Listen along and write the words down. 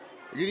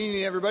Good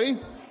evening, everybody.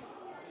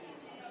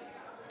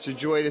 It's a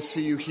joy to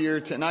see you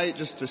here tonight,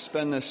 just to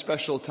spend this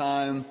special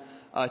time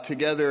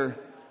together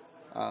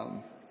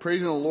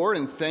praising the Lord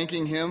and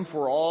thanking Him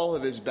for all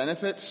of His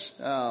benefits.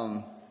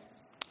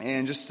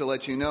 And just to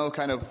let you know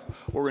kind of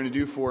what we're going to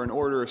do for an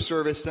order of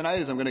service tonight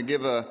is I'm going to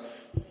give a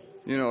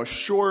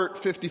short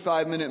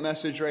 55-minute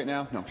message right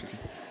now. No, I'm kidding.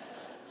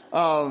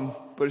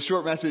 But a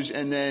short message,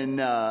 and then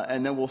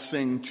we'll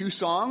sing two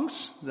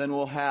songs. Then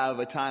we'll have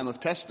a time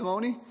of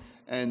testimony.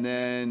 And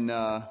then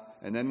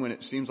when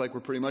it seems like we're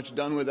pretty much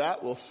done with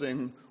that, we'll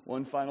sing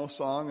one final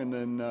song and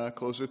then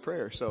close with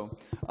prayer. So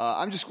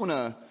I'm just going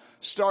to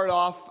start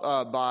off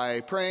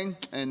by praying,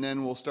 and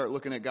then we'll start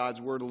looking at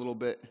God's Word a little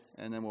bit,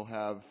 and then we'll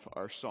have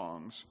our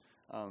songs.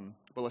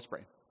 But let's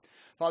pray.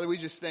 Father, we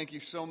just thank you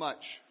so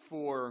much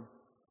for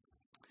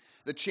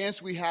the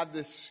chance we have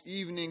this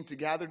evening to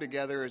gather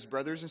together as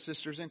brothers and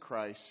sisters in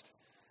Christ,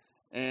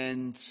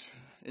 and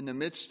in the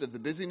midst of the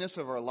busyness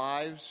of our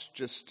lives,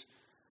 just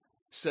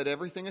set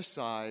everything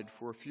aside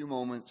for a few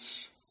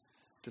moments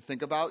to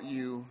think about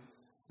you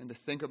and to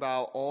think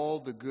about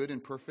all the good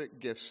and perfect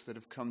gifts that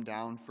have come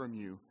down from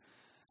you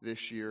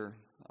this year.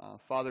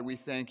 Father, we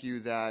thank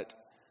you that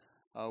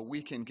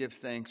we can give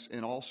thanks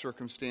in all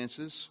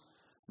circumstances,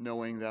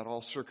 knowing that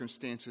all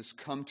circumstances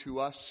come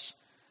to us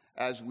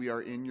as we are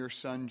in your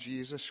Son,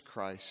 Jesus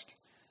Christ.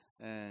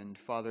 And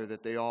Father,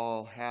 that they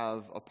all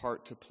have a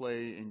part to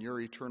play in your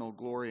eternal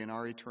glory and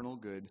our eternal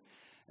good.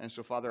 And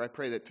so, Father, I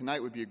pray that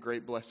tonight would be a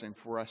great blessing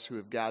for us who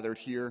have gathered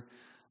here.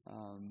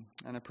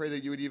 And I pray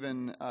that you would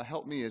even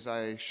help me as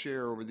I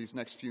share over these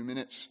next few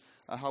minutes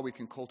how we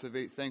can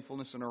cultivate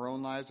thankfulness in our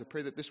own lives. I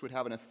pray that this would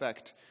have an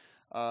effect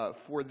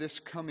for this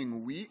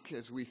coming week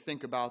as we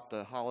think about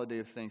the holiday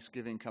of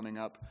Thanksgiving coming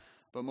up.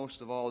 But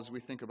most of all, as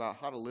we think about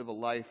how to live a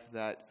life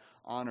that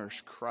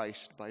honors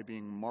Christ by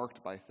being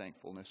marked by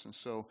thankfulness. And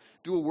so,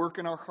 do a work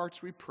in our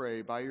hearts, we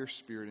pray, by your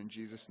Spirit, in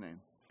Jesus'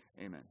 name.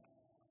 Amen.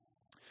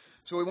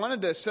 So we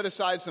wanted to set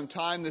aside some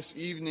time this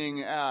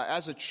evening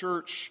as a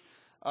church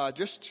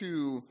just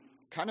to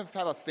kind of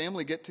have a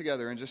family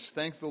get-together and just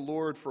thank the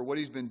Lord for what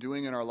He's been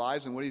doing in our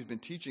lives and what He's been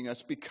teaching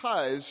us.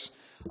 Because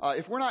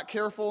if we're not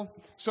careful,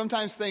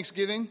 sometimes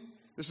Thanksgiving,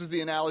 this is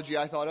the analogy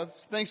I thought of,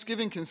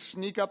 Thanksgiving can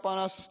sneak up on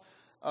us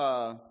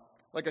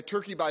like a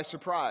turkey by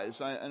surprise.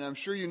 And I'm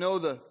sure you know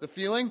the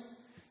feeling.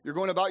 You're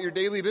going about your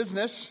daily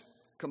business,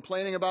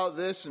 complaining about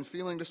this and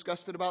feeling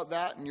disgusted about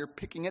that, and you're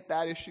picking at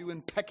that issue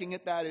and pecking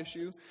at that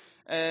issue.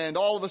 And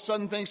all of a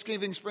sudden,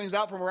 Thanksgiving springs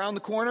out from around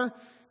the corner,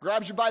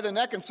 grabs you by the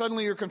neck, and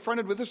suddenly you're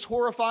confronted with this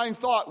horrifying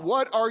thought.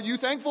 What are you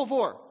thankful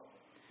for?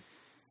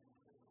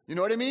 You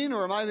know what I mean?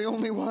 Or am I the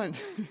only one?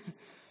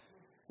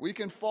 We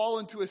can fall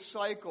into a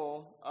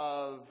cycle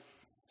of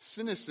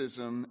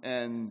cynicism,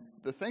 and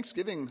the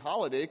Thanksgiving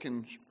holiday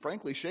can,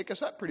 frankly, shake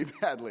us up pretty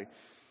badly.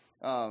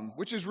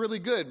 Which is really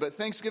good, but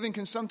Thanksgiving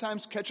can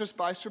sometimes catch us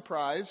by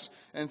surprise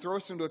and throw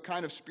us into a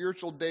kind of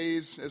spiritual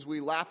daze as we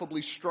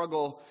laughably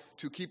struggle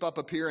to keep up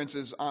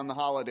appearances on the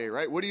holiday,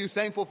 right? What are you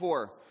thankful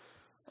for?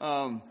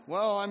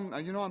 Well,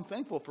 I'm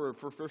thankful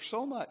for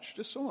so much,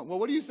 just so much. Well,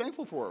 what are you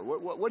thankful for?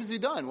 What has He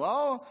done?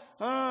 Well,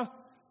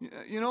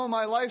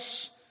 my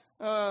life's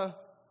my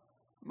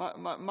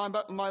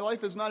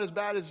life is not as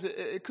bad as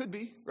it could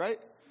be, right?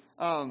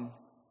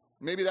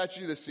 Maybe that's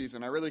you this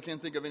season. I really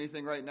can't think of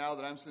anything right now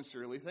that I'm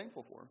sincerely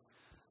thankful for.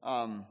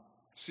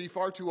 See,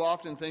 far too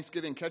often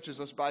Thanksgiving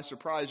catches us by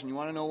surprise, and you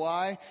want to know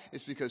why?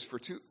 It's because for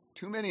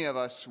too many of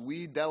us,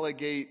 we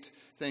delegate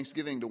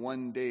Thanksgiving to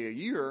one day a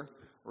year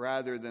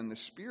rather than the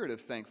spirit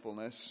of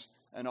thankfulness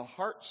and a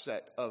heart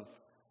set of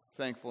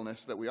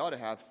thankfulness that we ought to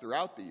have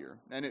throughout the year.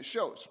 And it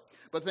shows.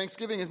 But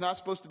Thanksgiving is not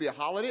supposed to be a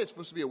holiday. It's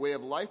supposed to be a way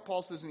of life.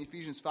 Paul says in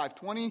Ephesians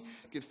 5:20,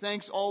 give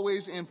thanks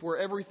always and for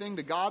everything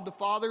to God the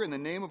Father in the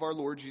name of our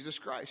Lord Jesus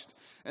Christ.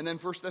 And then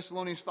 1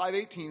 Thessalonians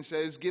 5:18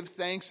 says, give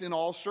thanks in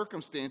all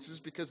circumstances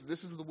because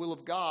this is the will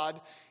of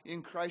God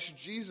in Christ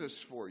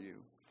Jesus for you.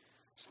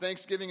 So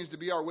Thanksgiving is to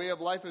be our way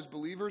of life as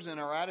believers and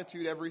our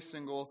attitude every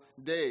single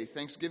day.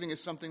 Thanksgiving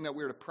is something that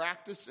we're to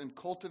practice and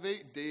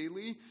cultivate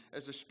daily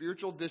as a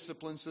spiritual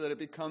discipline so that it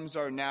becomes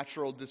our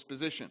natural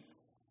disposition.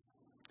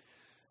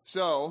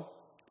 So,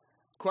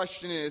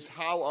 question is,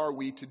 how are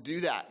we to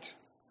do that?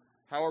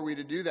 How are we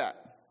to do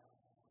that?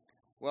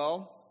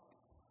 Well,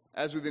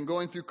 as we've been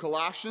going through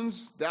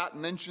Colossians, that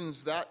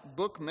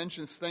book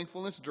mentions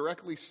thankfulness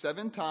directly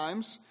 7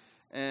 times.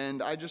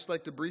 And I'd just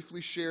like to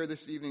briefly share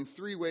this evening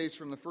 3 ways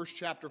from the first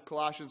chapter of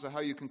Colossians of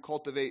how you can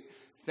cultivate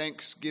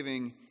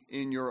thanksgiving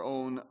in your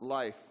own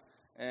life.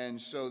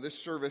 And so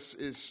this service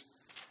is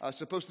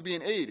supposed to be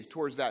an aid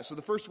towards that. So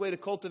the first way to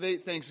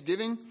cultivate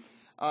thanksgiving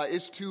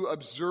is to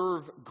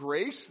observe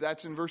grace.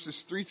 That's in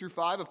verses 3 through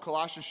 5 of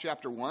Colossians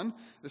chapter 1.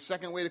 The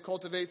second way to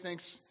cultivate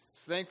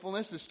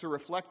Thankfulness is to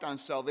reflect on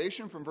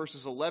salvation from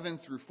verses 11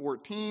 through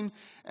 14.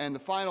 And the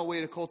final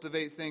way to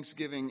cultivate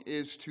thanksgiving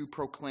is to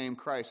proclaim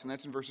Christ. And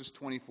that's in verses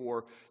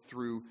 24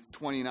 through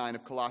 29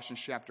 of Colossians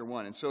chapter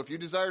 1. And so if you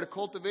desire to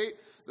cultivate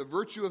the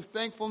virtue of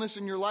thankfulness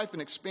in your life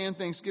and expand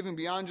thanksgiving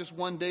beyond just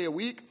one day a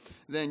week,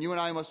 then you and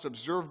I must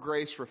observe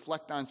grace,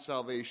 reflect on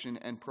salvation,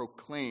 and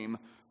proclaim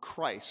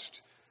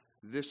Christ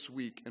this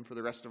week and for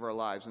the rest of our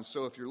lives. And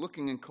so if you're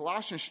looking in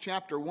Colossians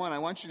chapter 1, I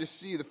want you to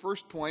see the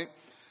first point.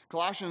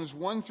 Colossians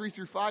 1, 3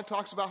 through 5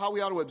 talks about how we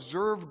ought to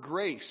observe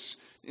grace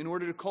in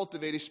order to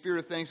cultivate a spirit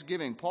of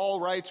thanksgiving. Paul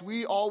writes,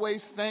 "We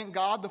always thank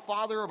God, the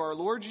Father of our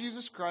Lord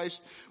Jesus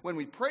Christ, when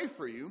we pray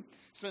for you,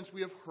 since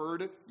we have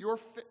heard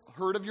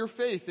of your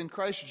faith in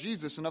Christ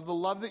Jesus and of the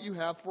love that you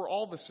have for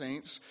all the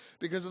saints,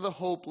 because of the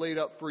hope laid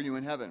up for you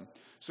in heaven."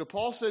 So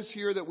Paul says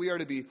here that we are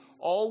to be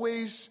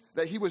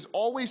that he was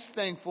always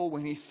thankful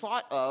when he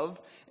thought of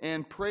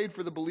and prayed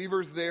for the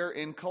believers there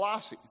in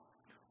Colossae.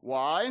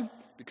 Why?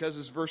 Because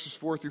as verses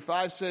 4 through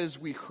 5 says,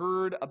 we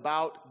heard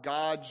about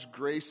God's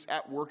grace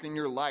at work in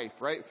your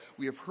life, right?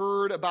 We have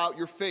heard about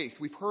your faith.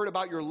 We've heard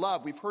about your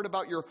love. We've heard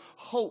about your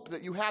hope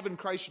that you have in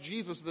Christ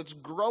Jesus that's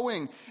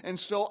growing. And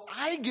so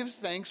I give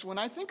thanks when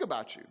I think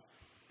about you.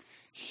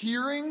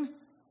 Hearing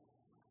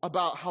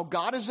about how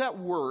God is at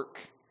work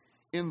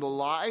in the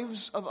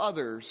lives of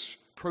others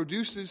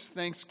produces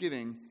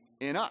thanksgiving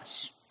in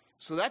us.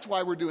 So that's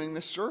why we're doing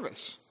this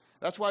service.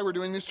 That's why we're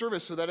doing this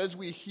service, so that as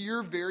we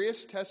hear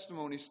various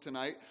testimonies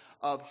tonight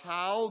of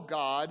how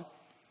God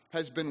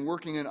has been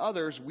working in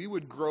others, we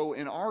would grow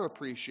in our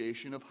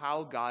appreciation of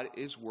how God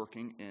is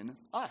working in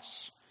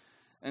us.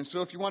 And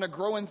so if you want to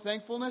grow in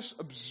thankfulness,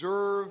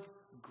 observe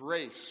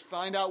grace.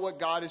 Find out what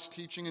God is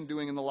teaching and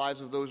doing in the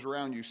lives of those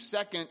around you.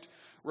 Second,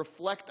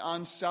 reflect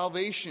on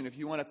salvation if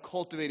you want to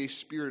cultivate a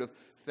spirit of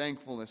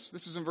thankfulness.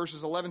 This is in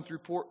verses 11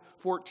 through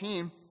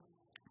 14.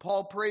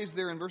 Paul prays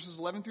there in verses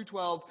 11 through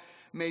 12,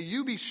 "May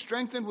you be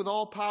strengthened with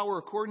all power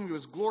according to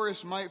his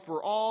glorious might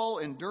for all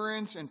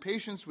endurance and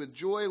patience with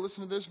joy."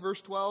 Listen to this,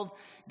 verse 12,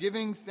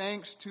 "Giving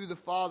thanks to the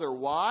Father."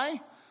 Why?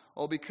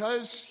 Well,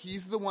 because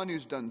he's the one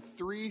who's done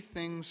three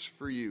things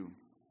for you.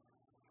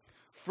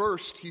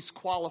 First, he's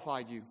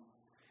qualified you.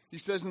 He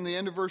says in the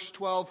end of verse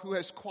 12, "Who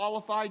has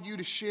qualified you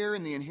to share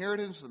in the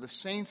inheritance of the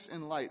saints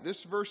in light."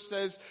 This verse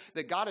says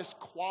that God has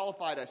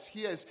qualified us.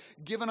 He has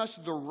given us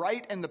the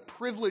right and the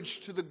privilege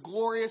to the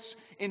glorious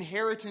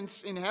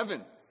inheritance in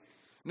heaven.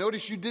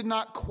 Notice you did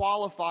not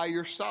qualify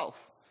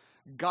yourself.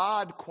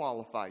 God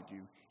qualified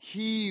you.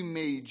 He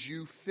made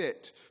you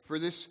fit for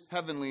this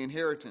heavenly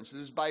inheritance. It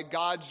is by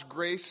God's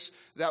grace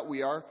that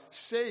we are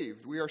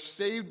saved. We are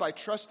saved by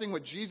trusting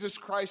what Jesus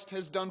Christ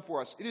has done for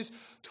us. It is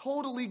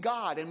totally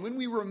God. And when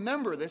we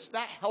remember this,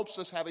 that helps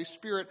us have a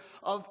spirit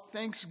of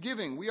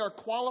thanksgiving. We are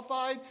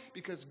qualified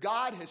because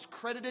God has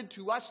credited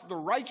to us the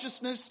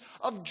righteousness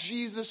of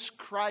Jesus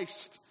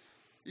Christ.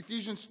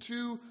 Ephesians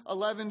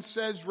 2:11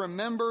 says,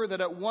 "Remember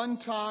that at one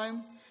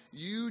time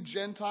you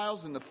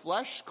Gentiles in the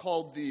flesh,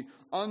 called the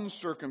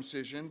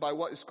uncircumcision by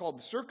what is called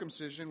the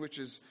circumcision, which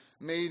is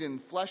made in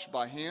flesh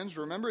by hands.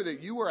 Remember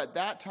that you were at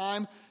that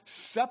time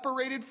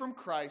separated from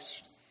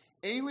Christ,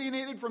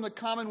 alienated from the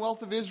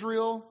commonwealth of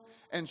Israel,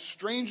 and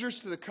strangers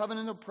to the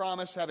covenant of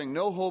promise, having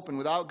no hope and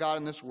without God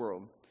in this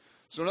world."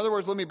 So in other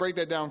words, let me break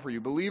that down for you.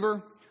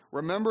 Believer,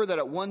 remember that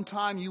at one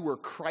time you were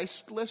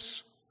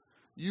Christless,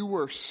 you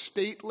were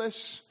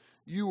stateless,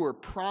 you were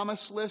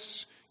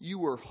promiseless, you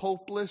were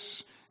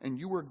hopeless, and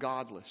you were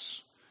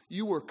godless.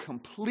 You were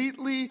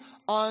completely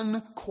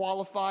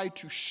unqualified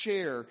to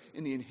share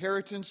in the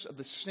inheritance of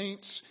the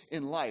saints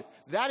in life.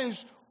 That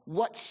is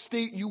what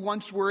state you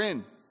once were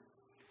in.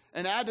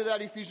 And add to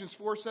that Ephesians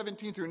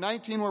 4:17 through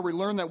 19, where we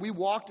learn that we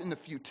walked in the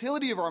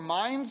futility of our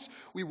minds.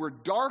 We were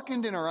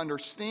darkened in our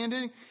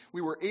understanding.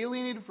 We were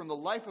alienated from the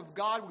life of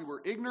God. We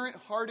were ignorant,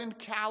 hardened,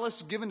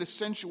 callous, given to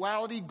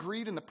sensuality,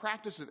 greed, and the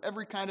practice of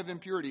every kind of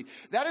impurity.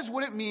 That is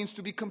what it means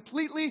to be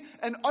completely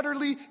and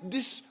utterly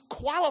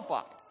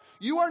disqualified.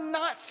 You are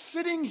not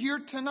sitting here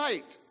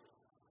tonight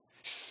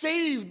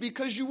saved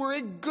because you were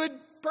a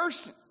good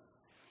person.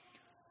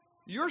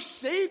 You're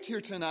saved here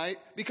tonight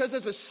because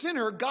as a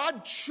sinner,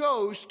 God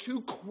chose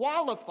to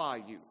qualify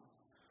you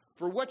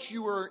for what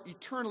you were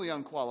eternally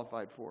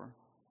unqualified for.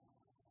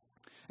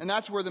 And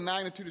that's where the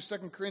magnitude of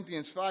 2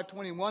 Corinthians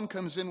 5:21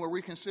 comes in, where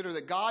we consider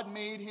that God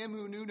made him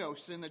who knew no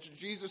sin, that's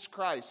Jesus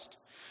Christ,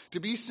 to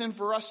be sin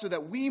for us so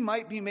that we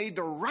might be made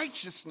the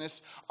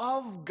righteousness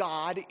of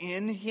God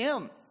in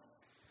him.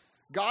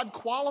 God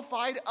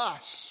qualified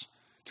us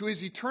to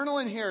his eternal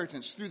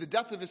inheritance through the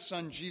death of his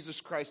Son,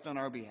 Jesus Christ, on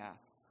our behalf.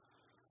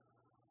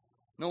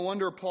 No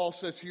wonder Paul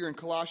says here in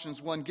Colossians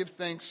 1, "Give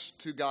thanks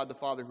to God the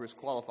Father who has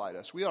qualified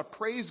us." We ought to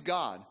praise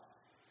God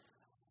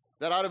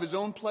that out of his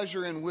own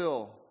pleasure and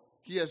will,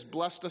 he has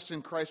blessed us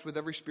in Christ with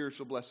every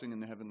spiritual blessing in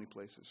the heavenly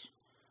places.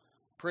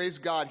 Praise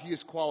God, he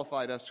has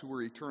qualified us who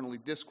were eternally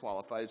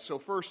disqualified. So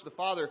first, the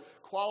Father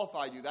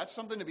qualified you. That's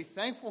something to be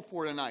thankful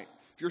for tonight.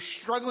 If you're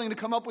struggling to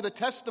come up with a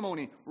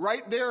testimony,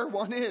 right there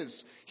one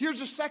is.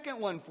 Here's a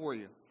second one for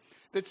you.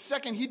 That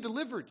second, he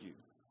delivered you.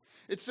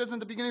 It says in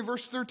the beginning of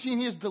verse 13,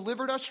 He has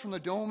delivered us from the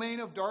domain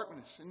of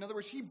darkness. In other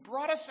words, He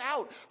brought us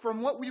out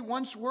from what we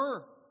once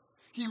were.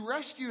 He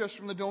rescued us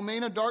from the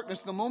domain of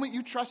darkness. The moment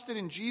you trusted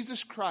in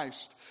Jesus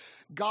Christ,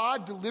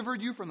 God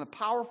delivered you from the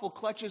powerful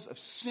clutches of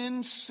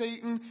sin,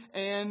 Satan,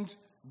 and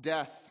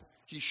death.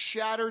 He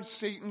shattered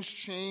Satan's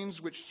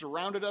chains, which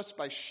surrounded us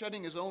by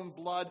shedding His own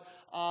blood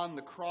on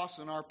the cross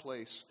in our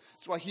place.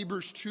 That's why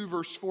Hebrews 2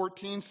 verse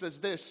 14 says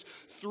this,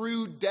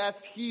 through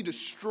death He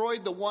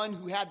destroyed the one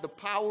who had the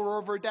power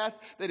over death,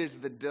 that is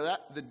the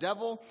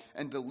devil,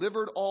 and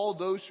delivered all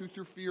those who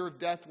through fear of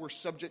death were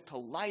subject to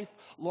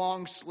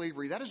lifelong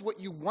slavery. That is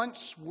what you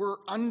once were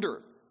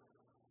under.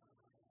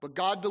 But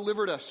God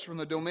delivered us from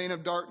the domain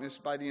of darkness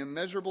by the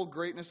immeasurable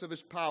greatness of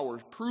His power,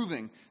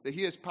 proving that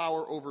He has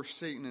power over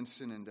Satan and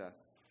sin and death.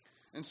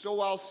 And so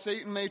while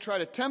Satan may try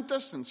to tempt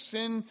us, and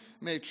sin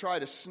may try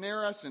to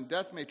snare us, and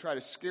death may try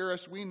to scare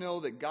us, we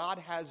know that God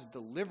has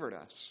delivered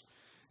us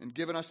and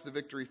given us the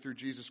victory through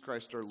Jesus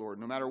Christ our Lord.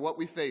 No matter what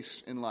we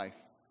face in life,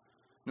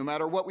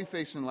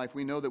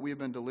 we know that we have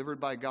been delivered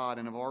by God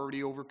and have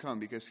already overcome,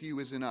 because He who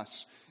is in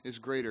us is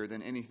greater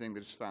than anything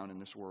that is found in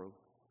this world.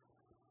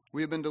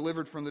 We have been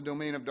delivered from the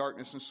domain of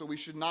darkness, and so we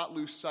should not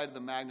lose sight of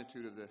the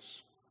magnitude of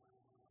this.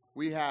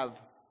 We have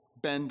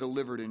been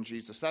delivered in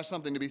Jesus. That's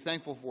something to be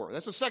thankful for.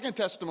 That's a second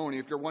testimony,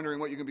 if you're wondering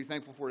what you can be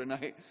thankful for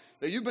tonight,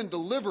 that you've been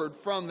delivered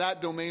from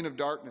that domain of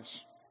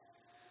darkness.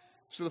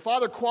 So the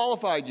Father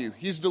qualified you.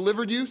 He's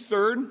delivered you.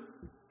 Third,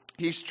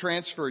 He's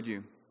transferred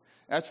you.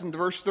 That's in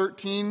verse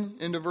 13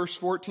 into verse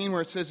 14,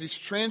 where it says He's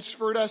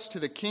transferred us to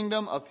the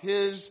kingdom of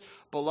His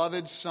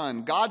beloved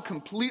Son. God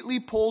completely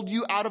pulled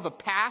you out of a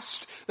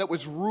past that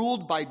was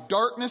ruled by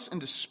darkness and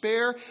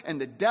despair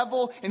and the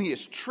devil, and He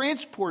has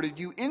transported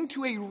you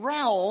into a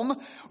realm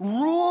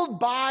ruled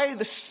by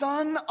the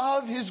Son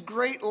of His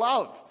great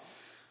love.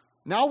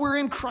 Now we're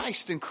in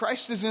Christ, and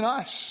Christ is in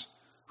us,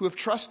 who have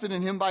trusted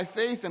in Him by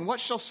faith. And what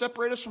shall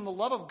separate us from the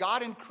love of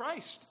God in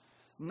Christ?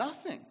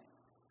 Nothing.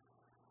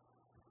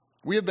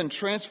 We have been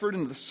transferred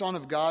into the Son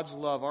of God's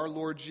love, our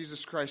Lord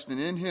Jesus Christ.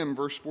 And in Him,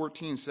 verse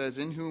 14 says,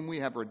 in whom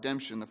we have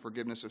redemption, the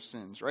forgiveness of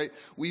sins, right?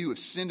 We who have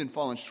sinned and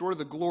fallen short of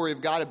the glory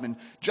of God have been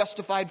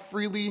justified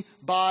freely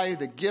by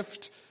the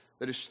gift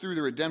that is through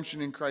the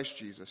redemption in Christ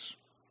Jesus.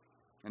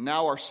 And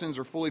now our sins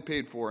are fully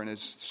paid for. And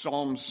as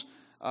Psalms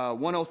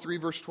 103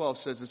 verse 12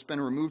 says, it's been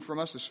removed from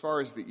us as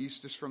far as the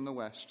east is from the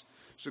west.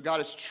 So God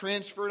has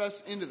transferred us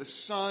into the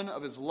Son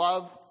of His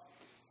love,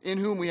 in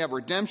whom we have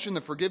redemption,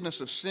 the forgiveness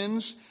of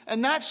sins,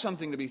 and that's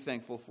something to be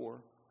thankful for.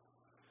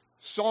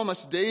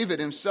 Psalmist David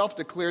himself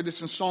declared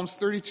this in Psalms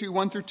 32,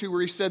 1-2,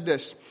 where he said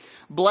this,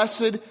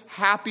 blessed,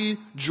 happy,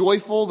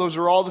 joyful, those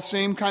are all the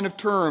same kind of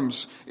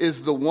terms,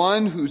 is the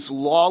one whose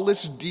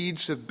lawless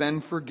deeds have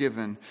been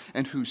forgiven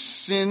and whose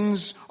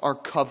sins are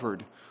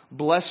covered.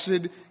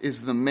 Blessed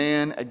is the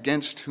man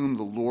against whom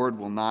the Lord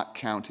will not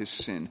count his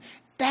sin.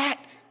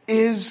 That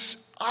is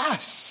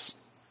us.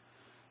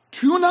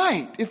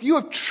 Tonight, if you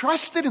have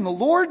trusted in the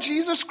Lord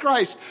Jesus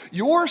Christ,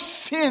 your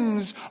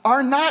sins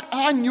are not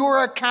on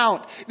your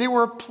account. They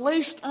were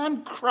placed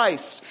on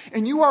Christ,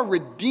 and you are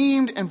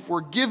redeemed and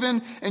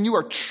forgiven, and you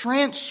are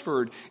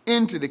transferred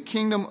into the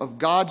kingdom of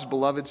God's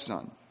beloved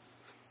Son.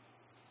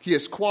 He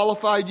has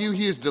qualified you,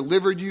 He has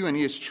delivered you, and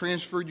He has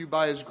transferred you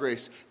by His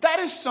grace.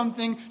 That is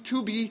something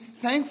to be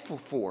thankful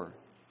for.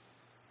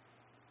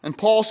 And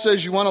Paul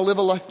says, you want to live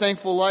a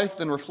thankful life?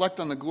 Then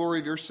reflect on the glory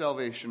of your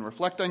salvation.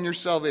 Reflect on your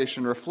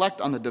salvation. Reflect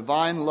on the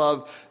divine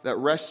love that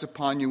rests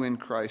upon you in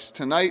Christ.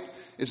 Tonight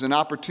is an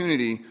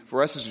opportunity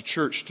for us as a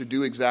church to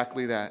do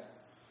exactly that.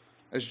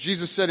 As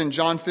Jesus said in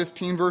John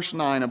 15, verse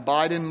 9,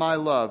 abide in my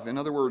love. In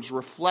other words,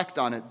 reflect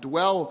on it.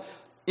 Dwell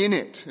in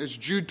it. As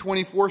Jude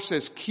 24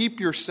 says, keep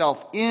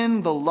yourself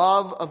in the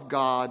love of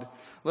God.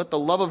 Let the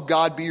love of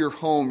God be your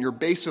home, your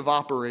base of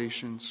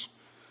operations.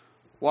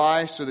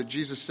 Why? So that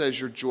Jesus says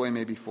your joy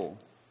may be full.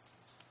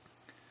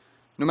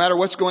 No matter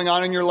what's going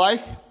on in your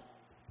life,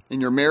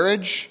 in your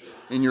marriage,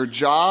 in your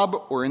job,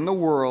 or in the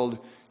world,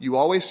 you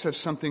always have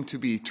something to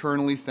be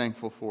eternally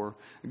thankful for.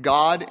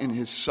 God, in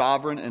His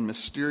sovereign and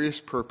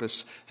mysterious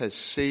purpose, has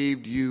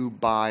saved you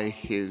by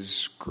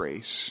His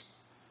grace.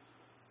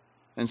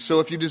 And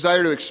so if you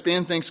desire to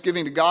expand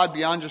thanksgiving to God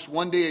beyond just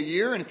one day a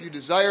year, and if you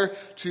desire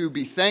to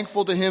be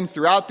thankful to Him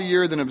throughout the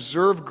year, then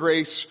observe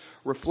grace,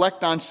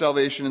 reflect on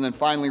salvation, and then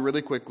finally,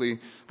 really quickly,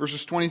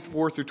 verses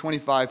 24 through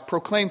 25,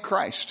 proclaim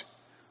Christ.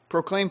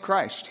 Proclaim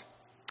Christ.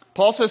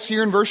 Paul says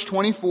here in verse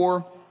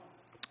 24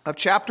 of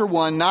chapter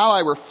 1, now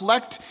I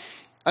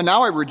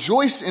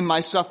rejoice in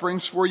my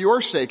sufferings for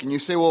your sake. And you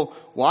say, well,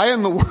 why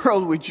in the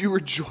world would you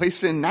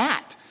rejoice in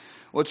that?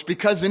 Well, it's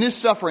because in His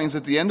sufferings,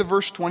 at the end of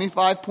verse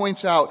 25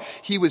 points out,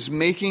 He was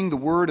making the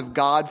word of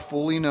God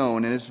fully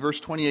known. And as verse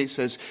 28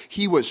 says,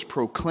 He was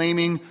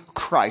proclaiming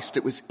Christ.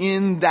 It was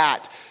in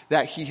that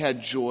He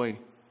had joy.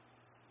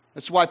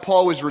 That's why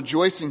Paul was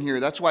rejoicing here.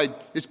 That's why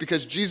it's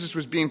because Jesus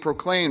was being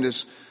proclaimed.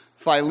 As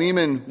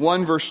Philippians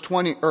 1 verse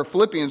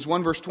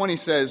 20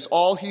 says,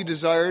 all he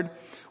desired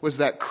was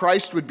that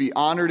Christ would be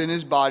honored in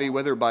His body,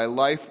 whether by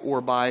life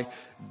or by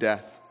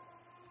death.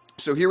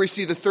 So here we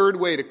see the third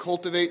way to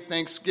cultivate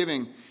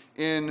thanksgiving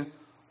in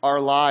our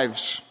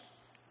lives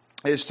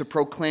is to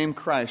proclaim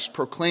Christ,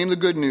 proclaim the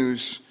good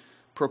news,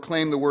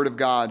 proclaim the Word of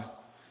God.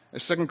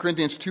 As 2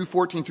 Corinthians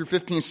 2:14 through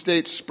 15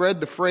 states, spread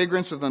the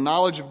fragrance of the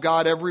knowledge of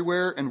God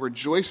everywhere and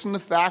rejoice in the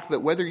fact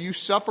that whether you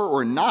suffer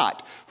or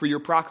not for your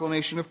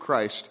proclamation of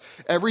Christ,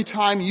 every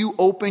time you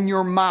open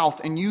your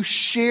mouth and you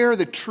share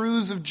the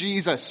truths of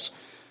Jesus,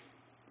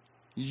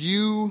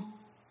 you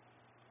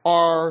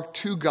are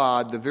to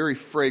God the very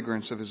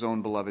fragrance of His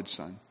own beloved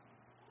Son.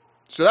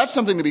 So that's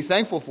something to be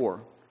thankful for.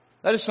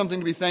 That is something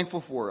to be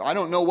thankful for. I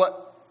don't know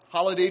what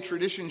holiday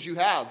traditions you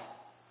have,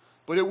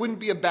 but it wouldn't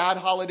be a bad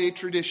holiday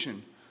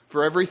tradition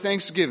for every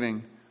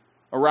Thanksgiving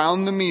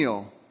around the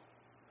meal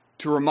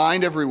to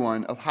remind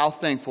everyone of how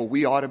thankful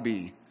we ought to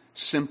be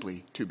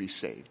simply to be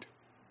saved,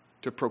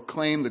 to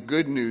proclaim the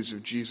good news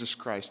of Jesus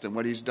Christ and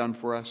what He's done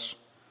for us.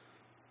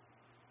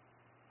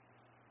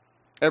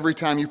 Every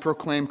time you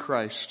proclaim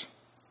Christ,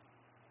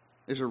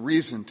 there's a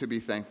reason to be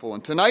thankful.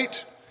 And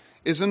tonight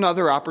is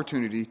another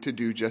opportunity to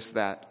do just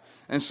that.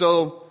 And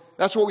so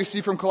that's what we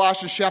see from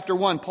Colossians chapter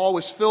 1. Paul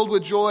was filled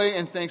with joy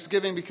and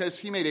thanksgiving because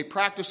he made a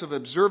practice of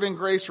observing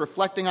grace,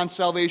 reflecting on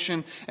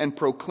salvation, and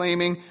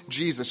proclaiming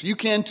Jesus. You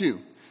can too.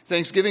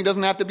 Thanksgiving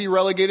doesn't have to be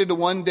relegated to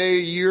one day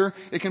a year.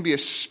 It can be a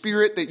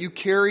spirit that you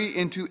carry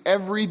into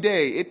every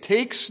day. It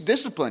takes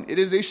discipline. It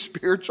is a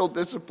spiritual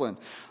discipline.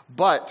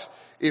 But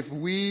if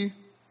we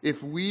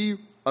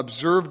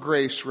observe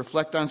grace,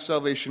 reflect on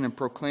salvation, and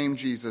proclaim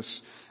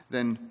Jesus,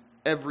 then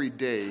every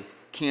day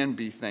can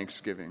be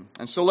Thanksgiving.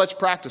 And so let's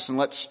practice and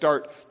let's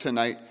start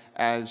tonight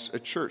as a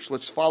church.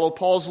 Let's follow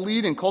Paul's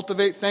lead and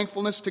cultivate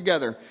thankfulness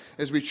together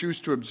as we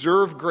choose to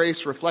observe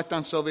grace, reflect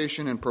on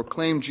salvation, and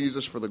proclaim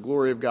Jesus for the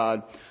glory of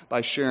God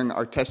by sharing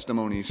our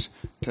testimonies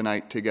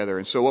tonight together.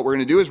 And so what we're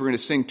going to do is we're going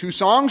to sing 2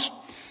 songs.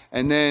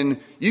 And then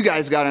you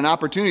guys got an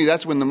opportunity.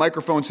 That's when the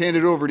microphone's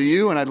handed over to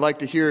you. And I'd like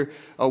to hear,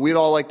 we'd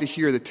all like to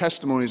hear the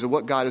testimonies of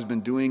what God has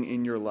been doing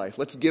in your life.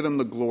 Let's give Him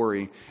the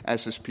glory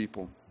as His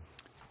people.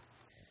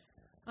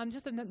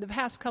 Just in the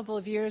past couple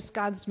of years,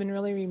 God's been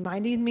really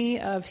reminding me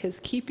of His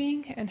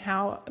keeping and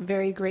how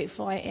very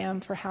grateful I am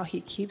for how He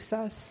keeps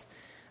us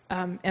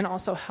and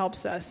also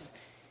helps us.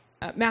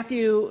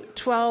 Matthew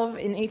 12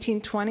 in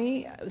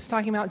 18:20, I was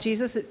talking about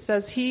Jesus. It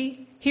says,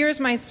 Here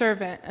is my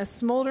servant, a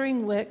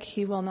smoldering wick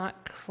He will not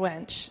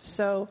quench.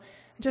 So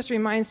it just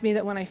reminds me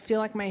that when I feel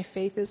like my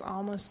faith is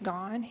almost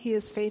gone, He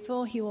is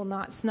faithful. He will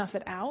not snuff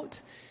it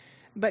out,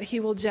 but He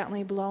will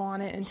gently blow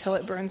on it until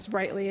it burns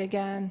brightly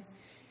again.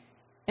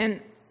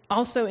 And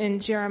also in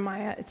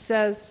Jeremiah, it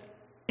says,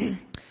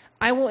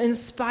 I will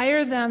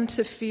inspire them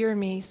to fear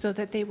me so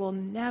that they will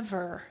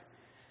never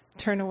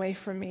turn away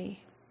from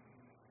me.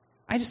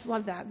 I just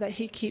love that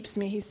He keeps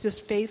me. He's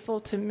just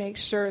faithful to make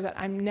sure that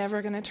I'm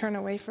never going to turn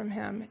away from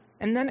Him.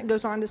 And then it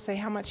goes on to say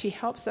how much He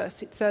helps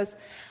us. It says,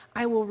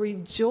 I will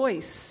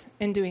rejoice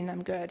in doing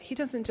them good. He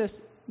doesn't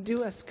just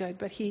do us good,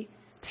 but He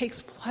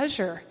takes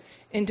pleasure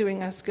in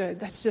doing us good.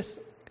 That's just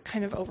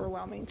kind of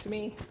overwhelming to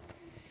me.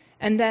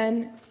 And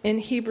then in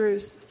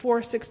Hebrews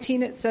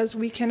 4:16, it says,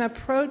 we can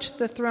approach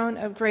the throne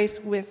of grace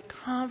with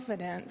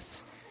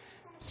confidence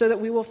so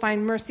that we will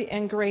find mercy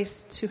and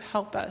grace to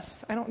help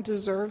us. I don't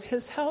deserve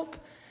His help,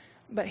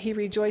 but He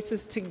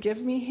rejoices to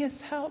give me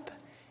His help,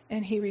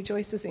 and He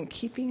rejoices in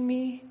keeping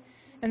me.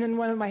 And then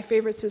one of my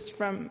favorites is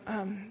from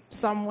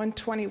Psalm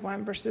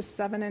 121, verses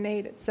 7 and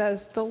 8. It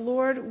says, the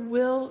Lord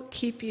will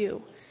keep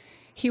you.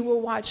 He will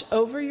watch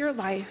over your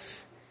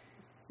life.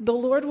 The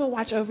Lord will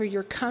watch over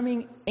your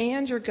coming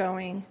and your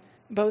going,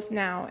 both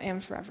now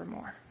and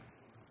forevermore.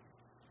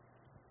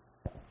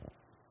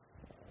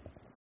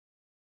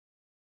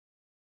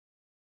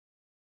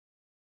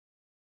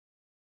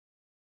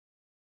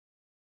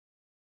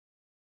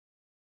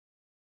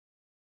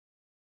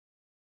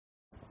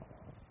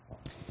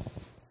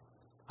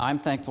 I'm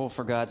thankful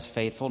for God's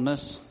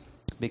faithfulness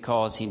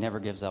because He never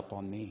gives up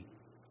on me.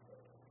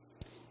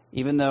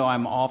 Even though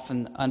I'm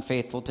often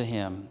unfaithful to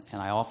Him and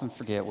I often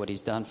forget what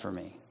He's done for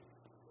me,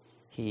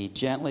 He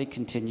gently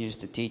continues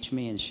to teach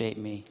me and shape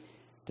me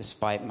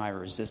despite my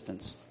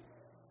resistance.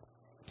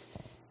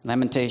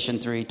 Lamentation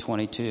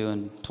 3:22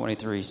 and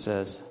 23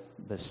 says,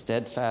 the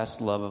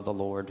steadfast love of the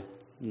Lord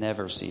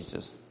never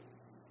ceases.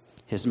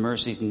 His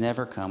mercies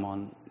never come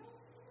on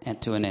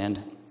and to an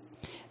end.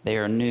 They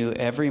are new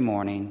every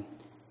morning.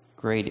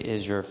 Great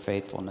is your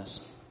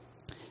faithfulness.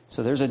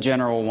 So there's a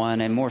general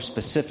one. A more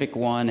specific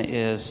one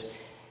is,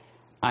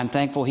 I'm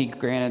thankful He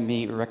granted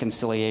me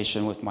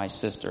reconciliation with my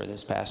sister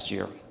this past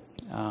year.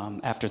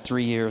 After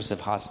 3 years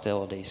of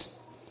hostilities.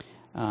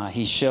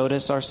 He showed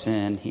us our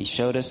sin. He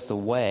showed us the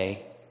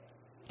way.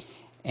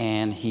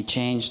 And He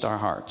changed our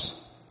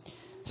hearts.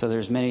 So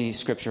there's many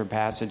scripture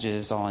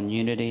passages on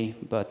unity,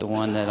 but the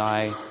one that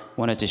I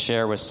wanted to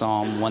share was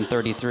Psalm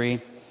 133.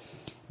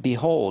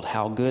 Behold,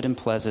 how good and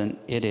pleasant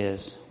it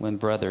is when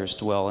brothers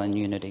dwell in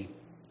unity.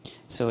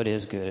 So it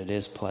is good. It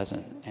is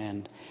pleasant.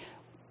 And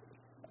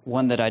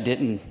one that I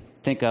didn't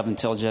think of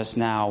until just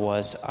now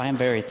was, I am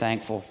very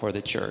thankful for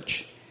the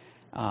church.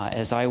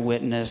 As I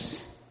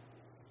witness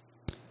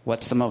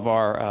what some of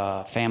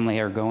our family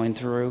are going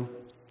through,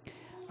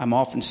 I'm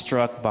often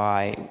struck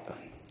by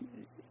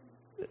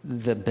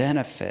the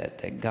benefit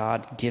that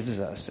God gives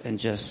us in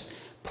just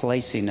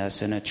placing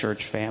us in a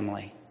church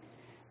family,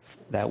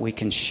 that we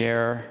can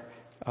share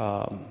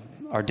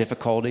our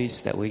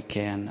difficulties, that we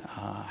can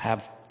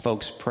have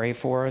folks pray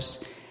for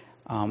us.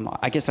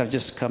 I guess I've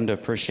just come to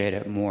appreciate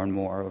it more and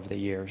more over the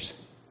years,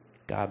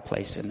 God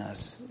placing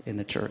us in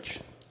the church.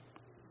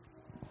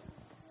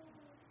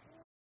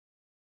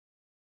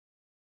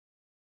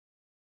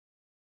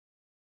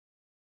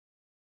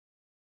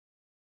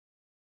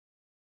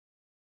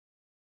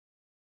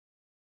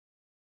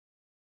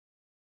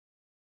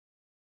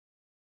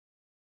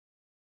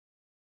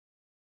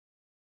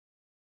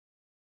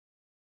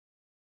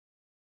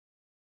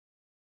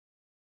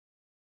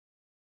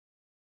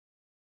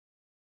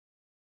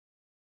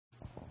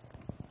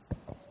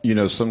 You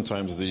know,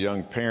 sometimes as a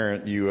young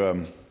parent,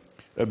 you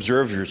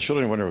observe your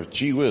children and wonder,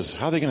 gee whiz,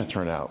 how are they going to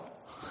turn out?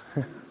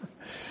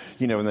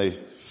 You know, when they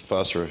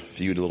fuss or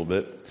feud a little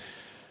bit.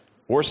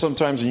 Or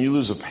sometimes when you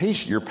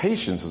lose your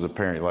patience as a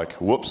parent, you're like,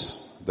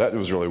 whoops, that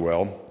was really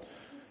well.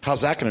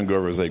 How's that going to go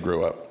over as they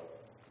grow up?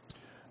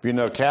 But, you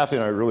know, Kathy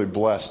and I are really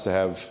blessed to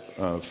have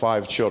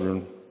 5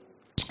 children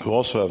who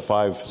also have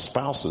 5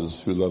 spouses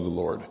who love the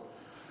Lord.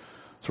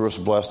 So we're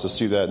just blessed to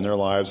see that in their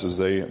lives as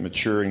they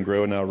mature and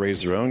grow and now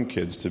raise their own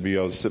kids, to be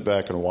able to sit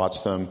back and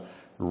watch them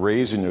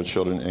raising their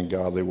children in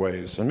godly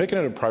ways and making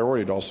it a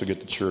priority to also get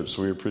to church.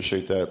 So we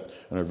appreciate that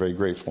and are very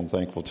grateful and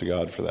thankful to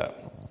God for that.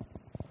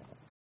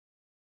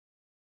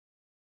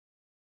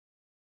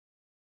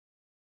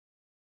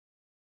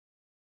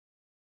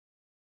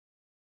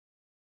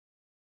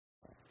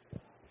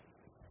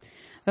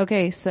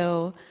 Okay,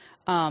 so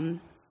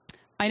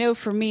I know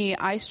for me,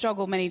 I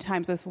struggle many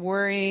times with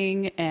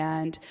worrying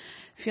and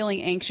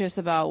feeling anxious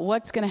about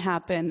what's going to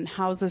happen,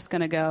 how's this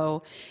going to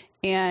go.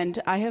 And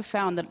I have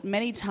found that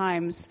many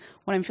times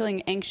when I'm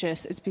feeling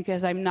anxious, it's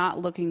because I'm not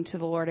looking to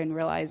the Lord and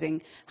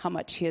realizing how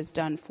much He has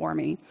done for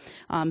me.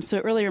 So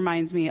it really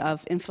reminds me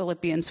of in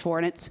Philippians 4,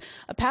 and it's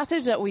a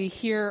passage that we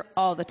hear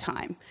all the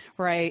time,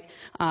 right?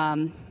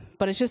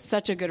 But it's just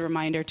such a good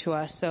reminder to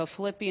us. So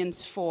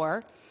Philippians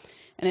 4,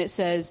 and it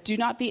says, "Do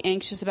not be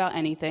anxious about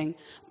anything,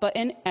 but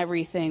in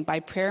everything,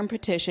 by prayer and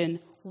petition,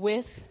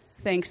 with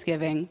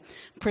thanksgiving,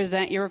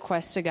 present your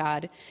requests to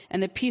God,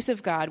 and the peace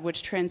of God,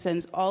 which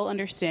transcends all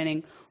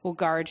understanding, will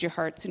guard your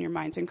hearts and your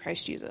minds in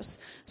Christ Jesus."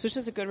 So it's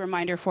just a good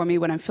reminder for me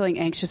when I'm feeling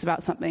anxious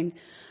about something.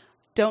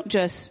 Don't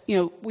just,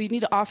 we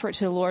need to offer it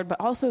to the Lord, but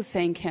also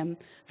thank Him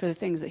for the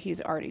things that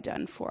He's already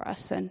done for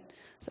us. And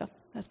so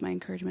that's my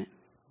encouragement.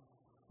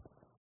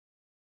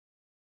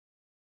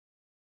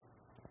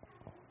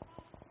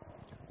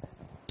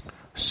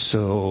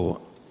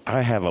 So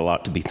I have a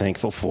lot to be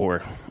thankful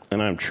for,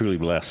 and I'm truly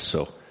blessed,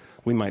 so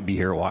we might be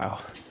here a while.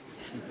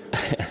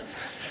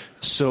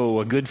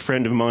 So a good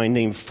friend of mine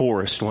named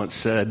Forrest once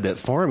said that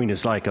farming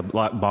is like a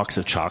box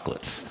of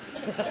chocolates.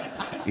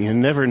 You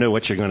never know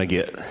what you're going to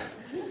get.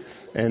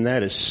 And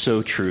that is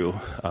so true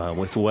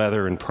with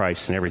weather and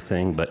price and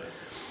everything. But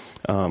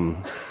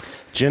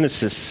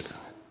Genesis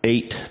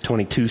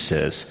 8:22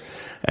 says,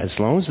 "As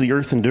long as the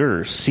earth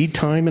endures, seed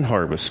time and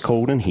harvest,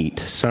 cold and heat,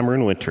 summer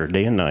and winter,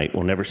 day and night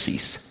will never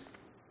cease."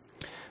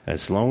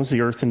 As long as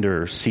the earth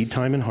endures, seed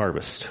time and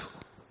harvest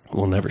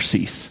will never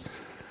cease.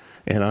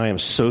 And I am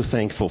so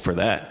thankful for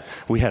that.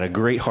 We had a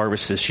great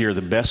harvest this year,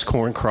 the best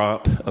corn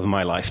crop of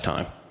my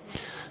lifetime.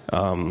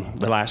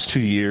 The last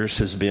 2 years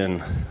has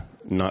been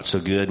not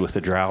so good with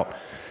the drought,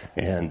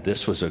 and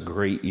this was a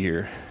great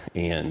year.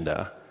 And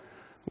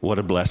what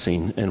a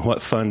blessing, and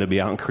what fun to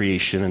be out in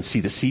creation and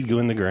see the seed go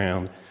in the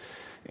ground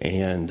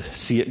and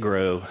see it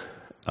grow.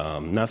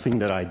 Nothing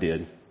that I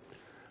did.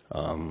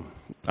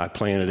 I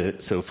planted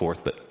it, so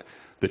forth, but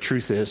the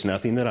truth is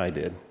nothing that I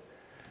did.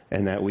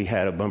 And that we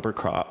had a bumper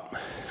crop,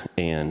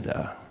 and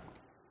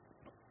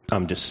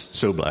I'm just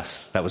so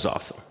blessed. That was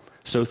awesome.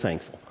 So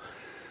thankful.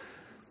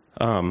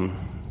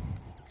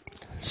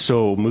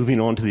 So moving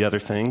on to the other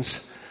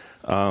things.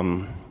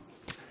 2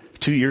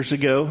 years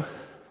ago,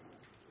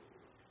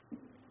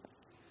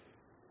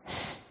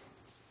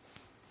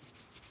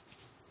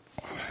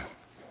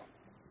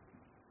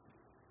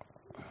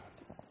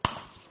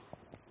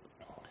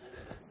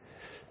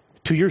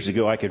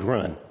 I could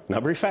run.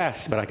 Not very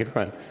fast, but I could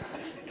run.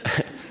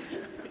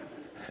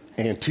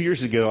 And 2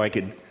 years ago, I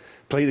could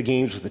play the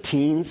games with the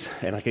teens,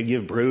 and I could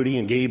give Brody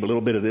and Gabe a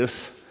little bit of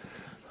this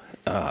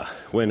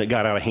when it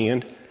got out of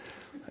hand.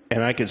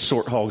 And I could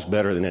sort hogs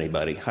better than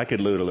anybody. I could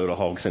load a load of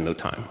hogs in no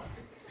time.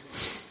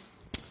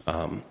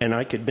 And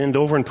I could bend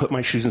over and put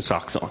my shoes and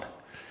socks on.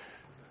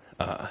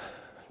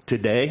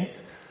 Today,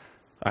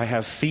 I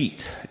have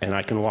feet, and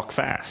I can walk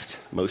fast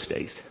most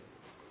days.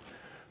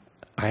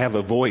 I have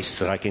a voice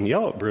that I can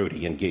yell at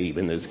Brody and Gabe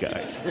and those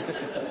guys.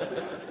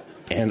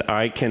 And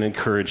I can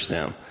encourage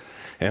them.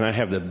 And I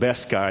have the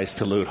best guys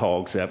to load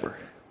hogs ever.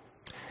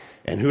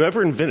 And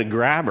whoever invented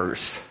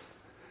grabbers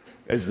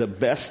is the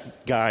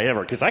best guy ever,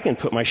 because I can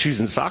put my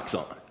shoes and socks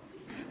on.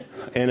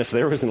 And if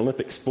there was an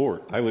Olympic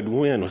sport, I would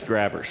win with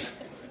grabbers.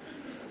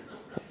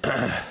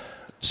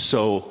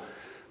 So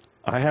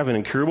I have an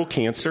incurable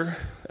cancer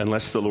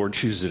unless the Lord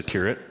chooses to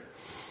cure it.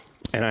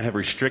 And I have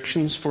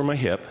restrictions for my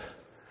hip,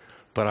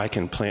 but I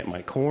can plant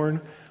my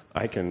corn.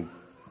 I can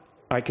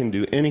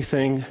do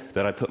anything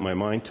that I put my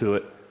mind to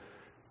it.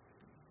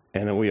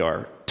 And we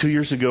are. 2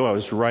 years ago, I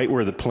was right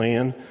where the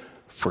plan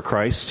for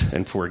Christ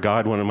and for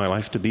God wanted my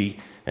life to be.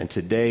 And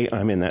today,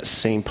 I'm in that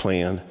same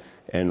plan.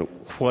 And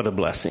what a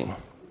blessing.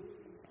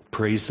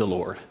 Praise the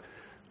Lord.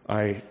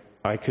 I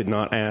could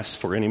not ask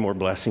for any more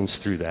blessings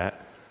through that.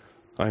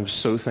 I'm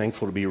so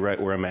thankful to be right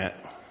where I'm at.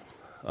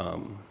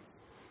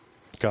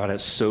 God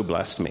has so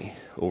blessed me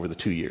over the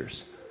 2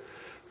 years.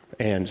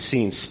 And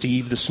seeing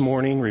Steve this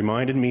morning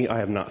reminded me I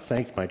have not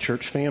thanked my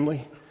church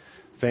family.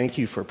 Thank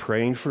you for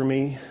praying for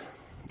me.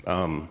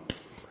 The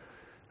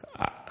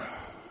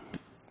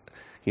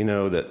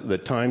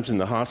times in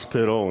the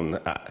hospital, and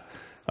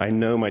I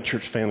know my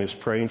church family was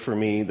praying for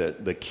me.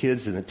 The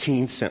kids and the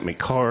teens sent me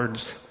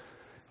cards,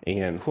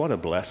 and what a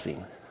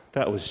blessing.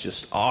 That was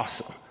just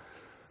awesome.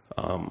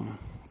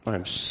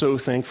 I'm so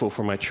thankful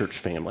for my church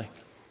family.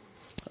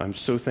 I'm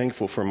so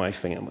thankful for my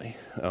family,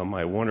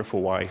 my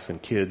wonderful wife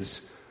and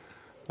kids,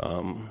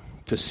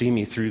 to see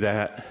me through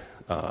that.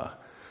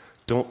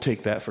 Don't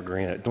take that for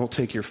granted. Don't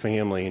take your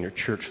family and your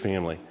church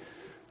family.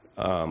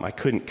 I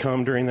couldn't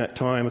come during that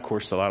time. Of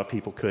course, a lot of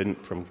people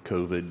couldn't from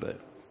COVID, but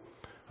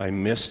I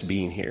missed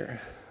being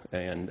here.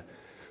 And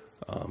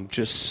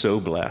just so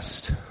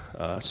blessed,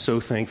 so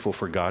thankful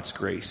for God's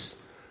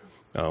grace.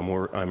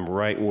 I'm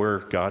right where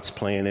God's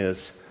plan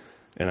is,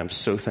 and I'm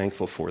so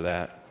thankful for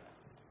that.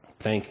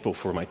 Thankful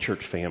for my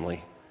church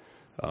family.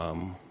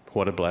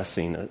 What a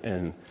blessing.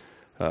 And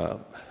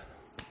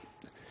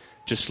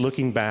just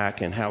looking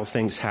back and how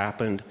things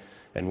happened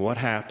and what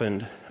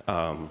happened,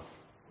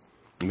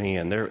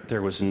 man,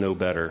 there was no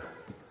better.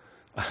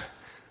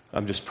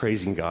 I'm just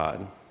praising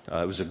God.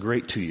 It was a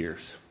great 2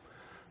 years.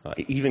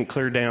 Even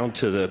clear down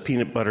to the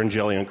peanut butter and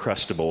jelly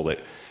Uncrustable that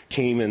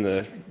came in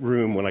the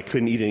room when I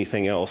couldn't eat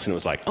anything else, and it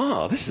was like,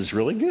 oh, this is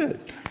really good.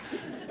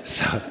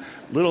 So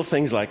little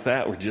things like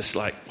that were just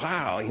like,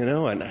 wow,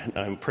 and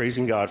I'm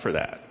praising God for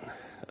that.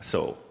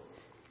 So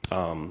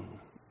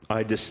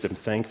I just am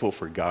thankful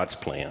for God's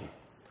plan,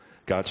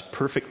 God's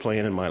perfect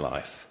plan in my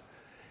life,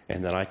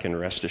 and that I can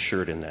rest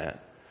assured in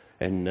that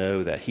and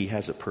know that He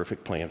has a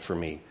perfect plan for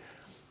me.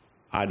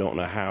 I don't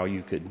know how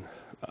you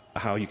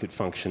could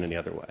function any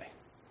other way.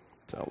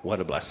 So what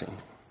a blessing.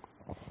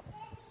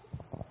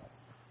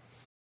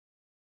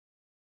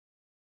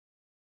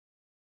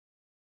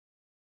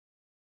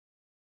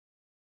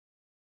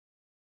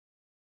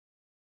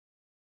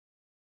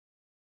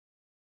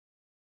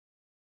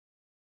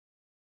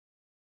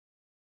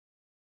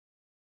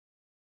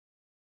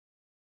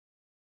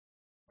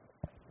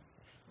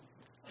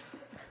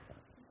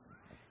 I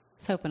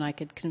was hoping I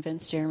could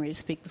convince Jeremy to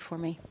speak before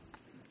me.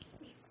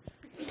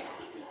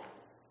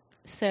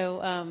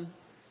 So,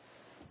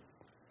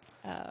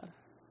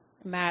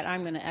 Matt,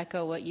 I'm going to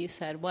echo what you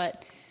said.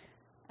 What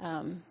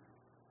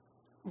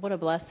a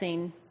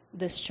blessing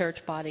this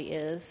church body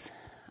is.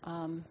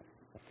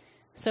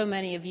 So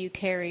many of you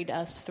carried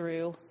us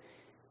through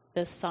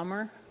this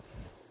summer.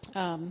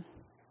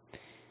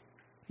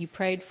 You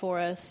prayed for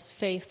us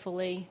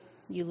faithfully.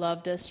 You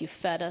loved us. You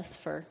fed us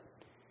for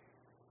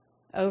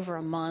over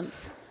a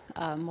month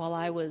while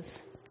I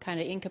was kind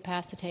of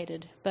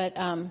incapacitated. But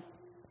I'm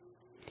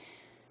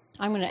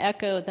going to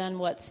echo then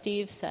what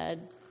Steve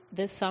said.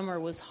 This summer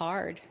was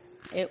hard.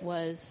 It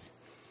was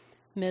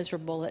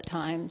miserable at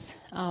times,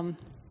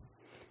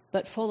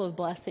 but full of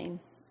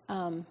blessing.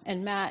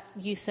 And Matt,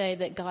 you say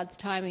that God's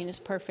timing is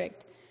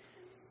perfect.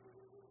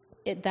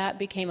 That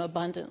became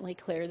abundantly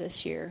clear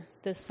this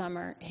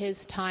summer.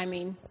 His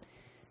timing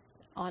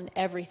on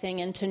everything,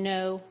 and to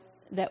know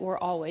that we're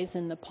always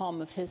in the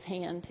palm of His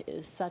hand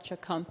is such a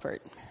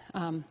comfort.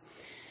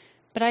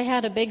 But I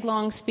had a big,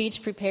 long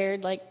speech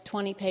prepared, like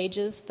 20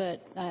 pages,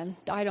 but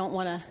I don't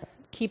want to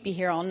keep you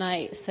here all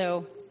night,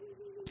 so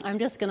I'm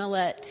just going to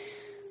let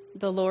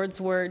the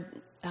Lord's Word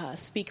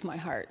speak my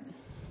heart.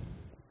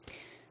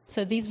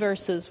 So these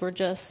verses were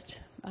just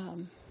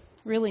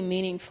really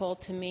meaningful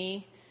to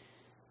me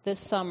this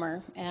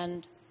summer,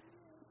 and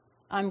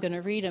I'm going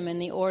to read them in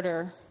the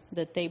order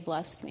that they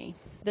blessed me.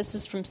 This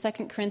is from 2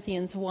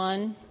 Corinthians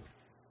 1,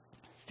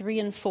 3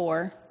 and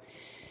 4.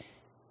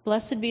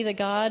 Blessed be the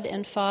God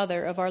and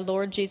Father of our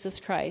Lord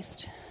Jesus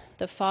Christ,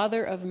 the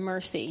Father of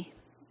mercy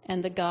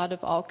and the God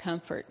of all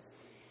comfort.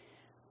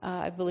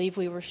 I believe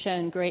we were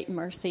shown great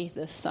mercy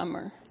this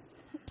summer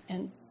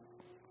and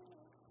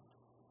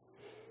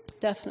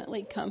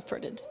definitely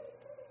comforted.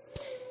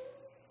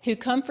 Who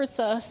comforts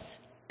us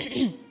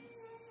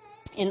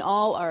in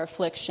all our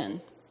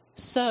affliction,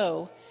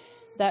 so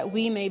that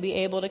we may be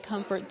able to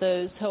comfort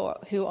those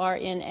who are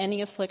in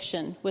any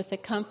affliction with the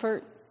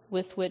comfort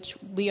with which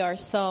we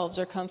ourselves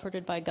are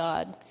comforted by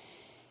God.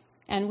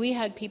 And we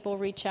had people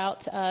reach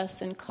out to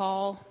us and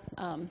call.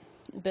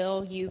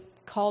 Bill, you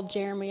called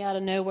Jeremy out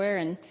of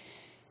nowhere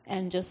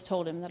and just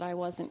told him that I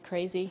wasn't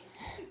crazy,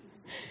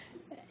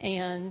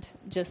 and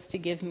just to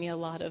give me a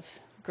lot of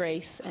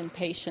grace and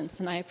patience,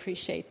 and I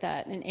appreciate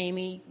that. And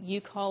Amy,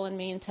 you calling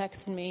me and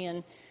texting me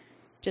and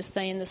just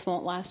saying this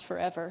won't last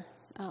forever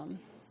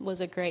was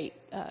a great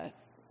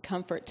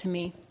comfort to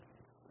me.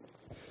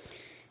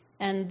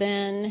 And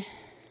then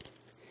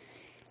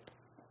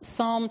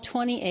Psalm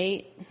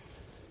 28,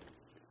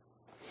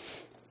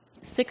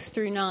 6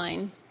 through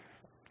 9.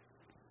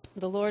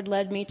 The Lord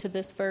led me to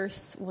this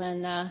verse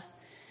when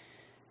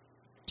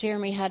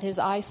Jeremy had his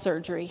eye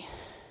surgery,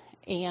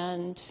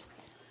 and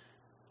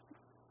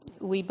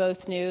we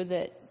both knew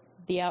that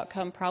the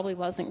outcome probably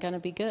wasn't going to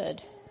be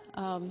good.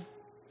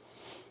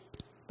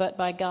 But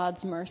by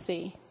God's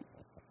mercy,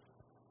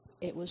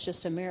 it was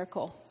just a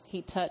miracle.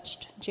 He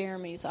touched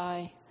Jeremy's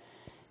eye,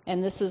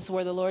 and this is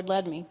where the Lord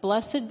led me.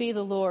 Blessed be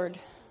the Lord.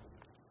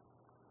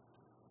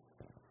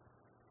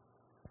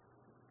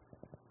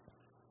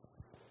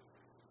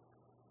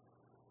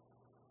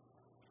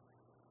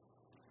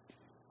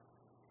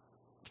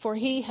 For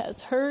he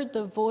has heard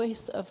the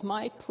voice of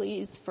my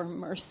pleas for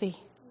mercy.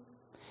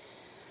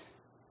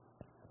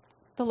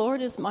 The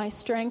Lord is my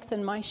strength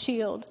and my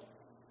shield.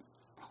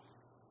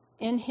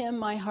 In him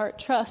my heart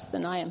trusts,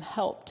 and I am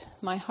helped.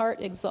 My heart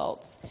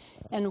exalts,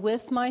 and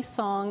with my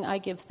song I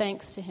give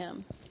thanks to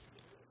him.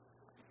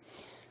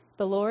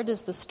 The Lord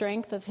is the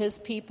strength of his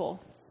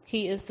people.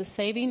 He is the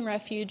saving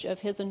refuge of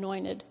his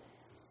anointed.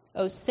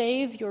 O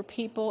save your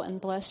people and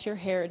bless your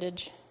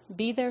heritage.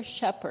 Be their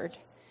shepherd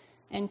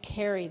and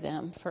carry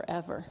them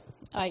forever.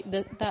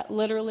 That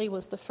literally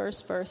was the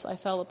first verse I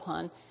fell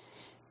upon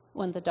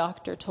when the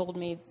doctor told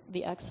me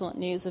the excellent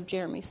news of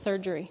Jeremy's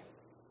surgery.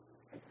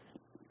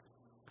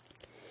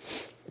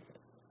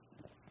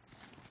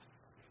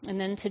 And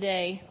then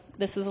today,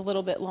 this is a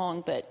little bit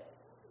long, but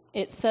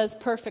it says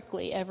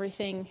perfectly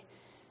everything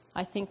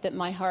I think that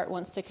my heart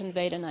wants to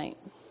convey tonight.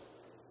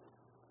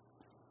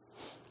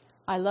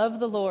 I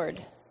love the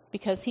Lord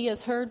because he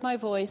has heard my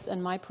voice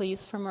and my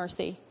pleas for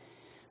mercy.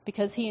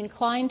 Because he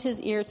inclined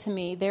his ear to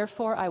me,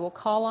 therefore I will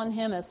call on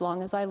him as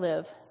long as I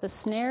live. The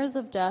snares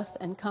of death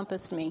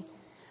encompassed me.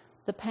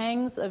 The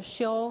pangs of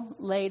Sheol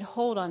laid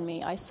hold on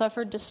me. I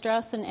suffered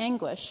distress and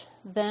anguish.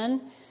 Then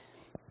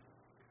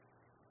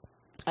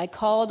I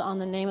called on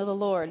the name of the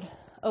Lord.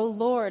 O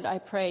Lord, I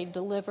prayed,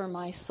 deliver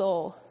my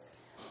soul.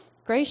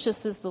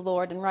 Gracious is the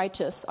Lord and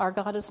righteous. Our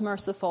God is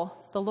merciful.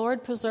 The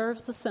Lord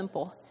preserves the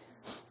simple.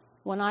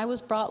 When I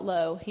was brought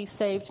low, he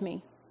saved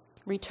me.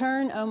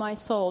 Return, O my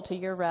soul, to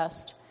your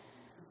rest.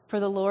 For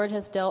the Lord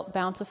has dealt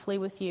bountifully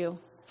with you.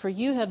 For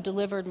you have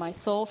delivered my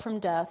soul from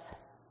death,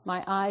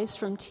 my eyes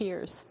from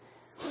tears,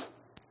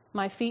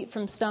 my feet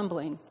from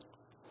stumbling.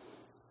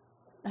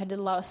 I did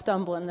a lot of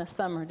stumbling this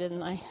summer,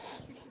 didn't I?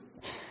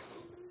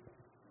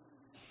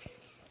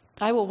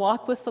 I will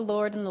walk with the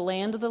Lord in the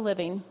land of the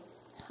living.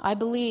 I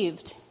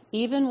believed,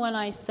 even when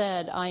I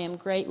said, I am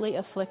greatly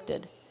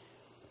afflicted.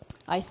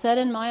 I said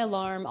in my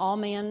alarm, all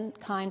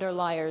mankind are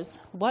liars.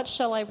 What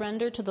shall I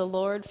render to the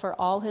Lord for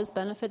all his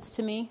benefits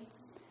to me?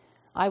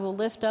 I will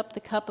lift up the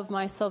cup of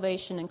my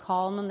salvation and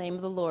call on the name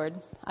of the Lord.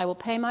 I will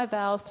pay my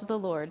vows to the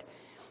Lord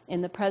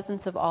in the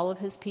presence of all of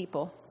his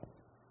people.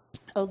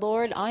 O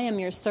Lord, I am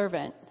your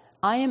servant.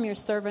 I am your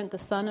servant, the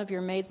son of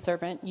your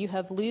maidservant. You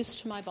have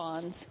loosed my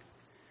bonds.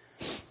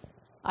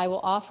 I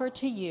will offer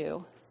to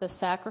you the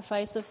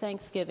sacrifice of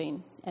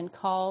thanksgiving and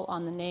call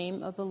on the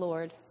name of the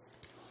Lord.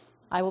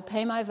 I will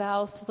pay my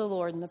vows to the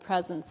Lord in the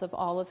presence of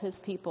all of his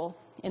people,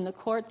 in the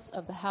courts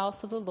of the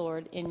house of the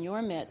Lord, in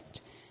your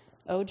midst.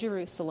 O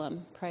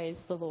Jerusalem,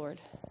 praise the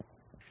Lord.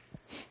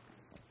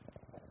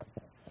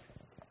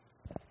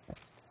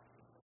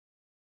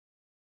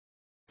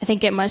 I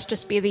think it must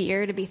just be the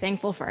year to be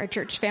thankful for our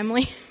church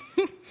family.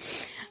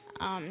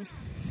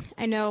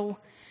 I know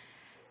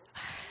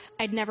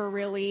I'd never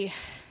really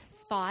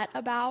thought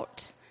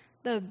about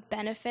the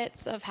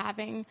benefits of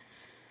having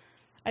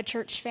a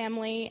church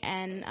family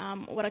and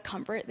what a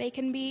comfort they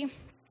can be.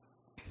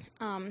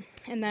 And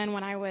then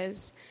when I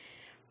was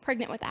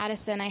pregnant with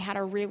Addison, I had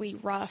a really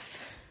rough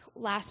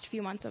last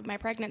few months of my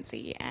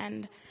pregnancy,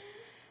 and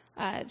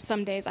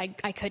some days I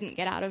couldn't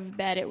get out of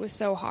bed. It was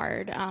so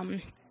hard.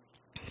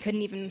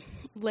 Couldn't even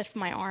lift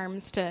my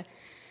arms to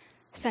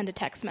send a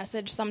text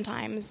message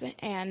sometimes.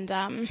 And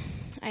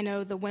I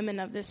know the women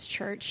of this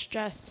church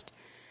just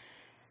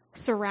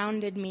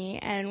surrounded me,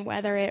 and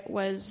whether it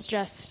was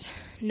just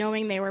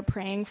knowing they were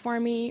praying for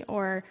me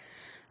or,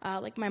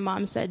 like my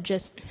mom said,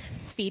 just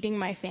feeding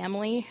my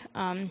family,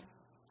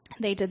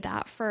 they did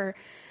that for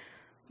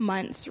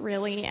months,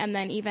 really. And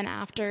then even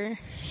after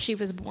she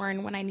was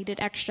born, when I needed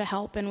extra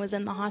help and was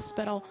in the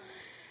hospital,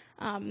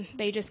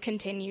 they just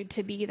continued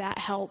to be that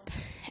help.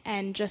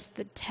 And just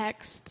the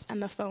texts and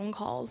the phone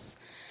calls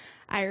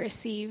I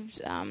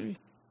received,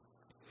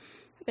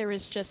 there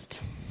was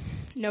just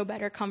no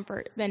better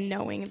comfort than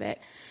knowing that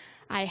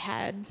I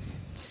had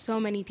so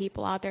many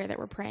people out there that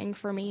were praying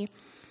for me.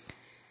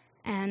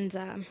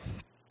 And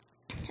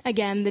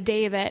again, the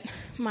day that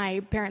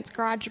my parents'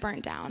 garage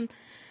burnt down,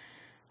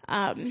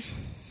 I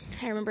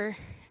remember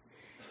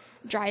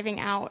driving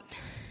out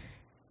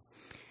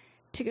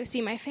to go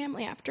see my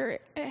family after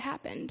it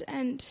happened,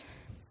 and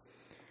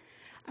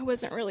I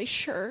wasn't really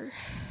sure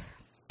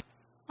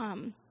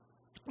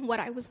what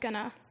I was going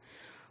to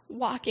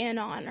walk in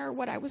on or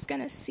what I was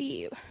going to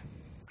see.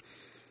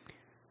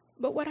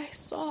 But what I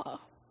saw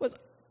was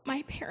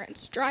my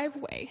parents'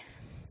 driveway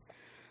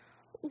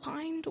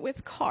lined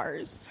with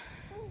cars.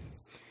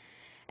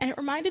 And it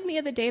reminded me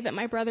of the day that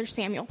my brother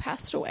Samuel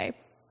passed away.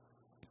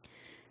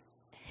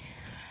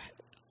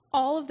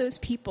 All of those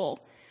people,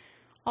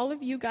 all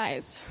of you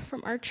guys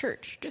from our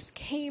church just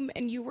came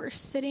and you were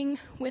sitting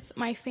with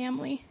my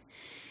family.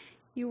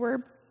 You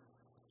were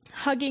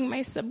hugging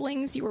my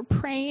siblings. You were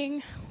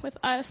praying with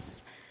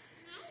us.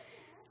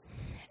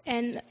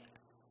 And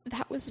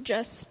that was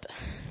just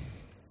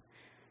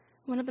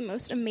one of the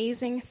most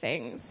amazing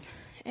things.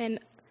 And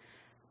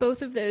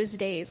both of those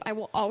days, I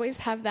will always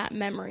have that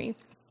memory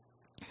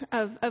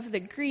of the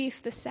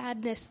grief, the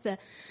sadness,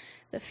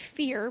 the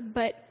fear,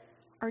 but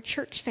our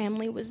church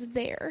family was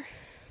there,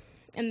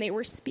 and they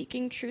were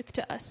speaking truth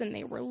to us, and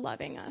they were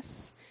loving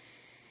us.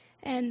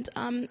 And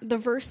the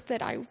verse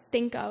that I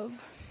think of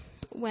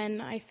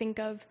when I think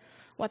of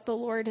what the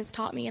Lord has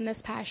taught me in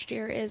this past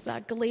year is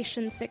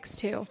Galatians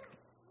 6:2.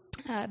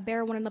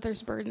 Bear one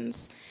another's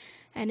burdens,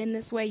 and in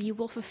this way you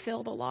will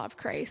fulfill the law of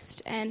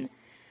Christ. And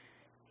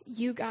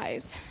you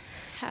guys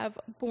have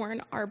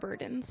borne our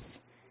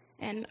burdens,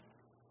 and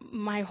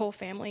my whole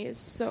family is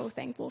so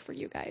thankful for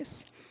you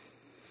guys.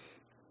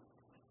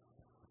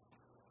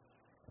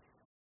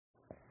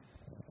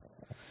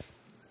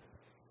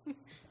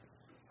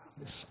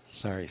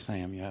 Sorry,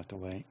 Sam, you have to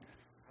wait.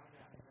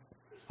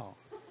 Oh.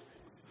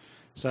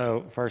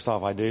 So first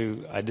off, I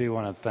do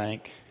want to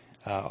thank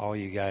all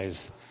you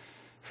guys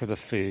for the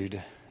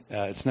food.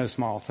 It's no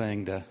small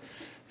thing to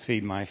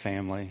feed my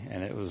family,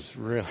 and it was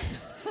really,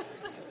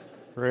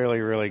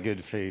 really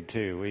good food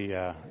too.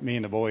 Me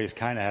and the boys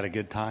kind of had a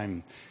good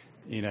time,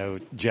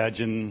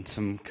 judging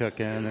some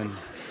cooking,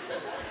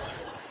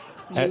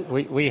 and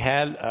we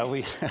had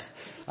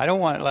I don't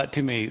want to let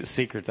too many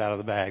secrets out of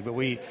the bag, but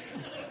we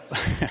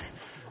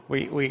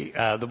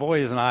the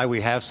boys and I,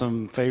 we have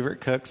some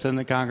favorite cooks in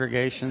the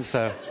congregation,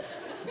 so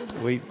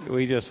we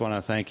just want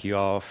to thank you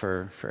all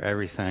for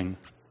everything.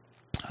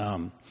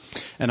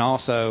 And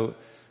also,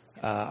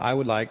 I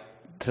would like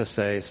to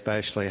say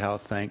especially how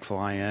thankful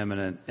I am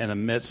in the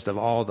midst of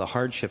all the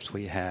hardships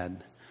we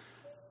had.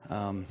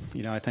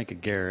 I think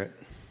of Garrett.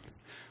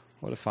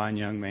 What a fine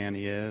young man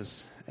he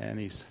is, and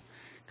he's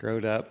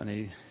grown up, and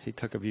he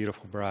took a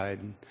beautiful bride,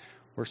 and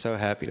we're so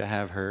happy to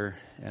have her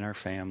in our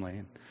family.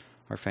 And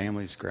our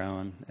family's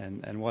growing,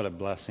 and what a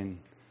blessing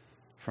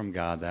from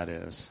God that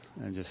is.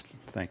 And just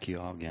thank you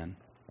all again.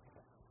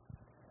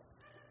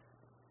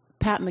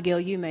 Pat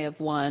McGill, you may have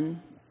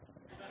won.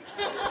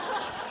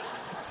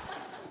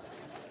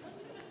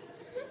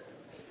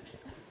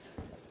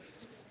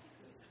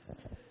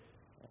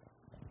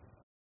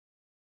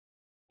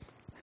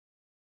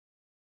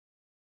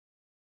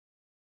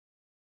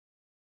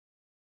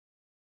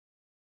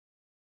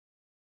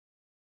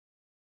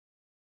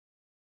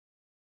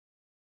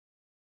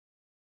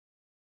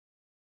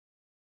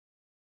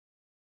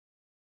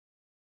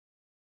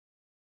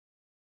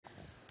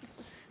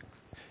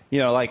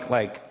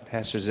 Like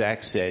Pastor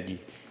Zach said,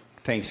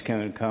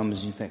 Thanksgiving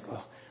comes and you think,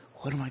 well,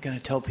 what am I going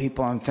to tell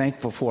people I'm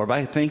thankful for? But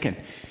I'm thinking,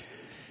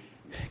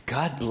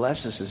 God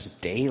blesses us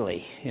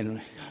daily. And,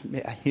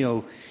 I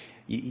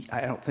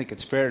don't think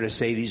it's fair to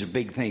say these are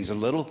big things and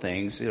little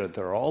things.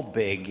 They're all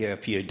big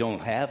if you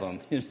don't have them,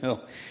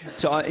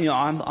 So,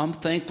 I'm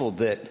thankful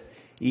that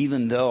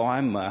even though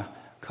I'm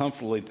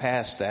comfortably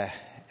past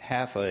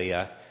half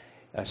a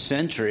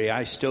century,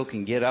 I still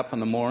can get up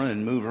in the morning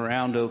and move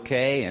around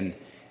okay.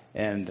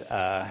 And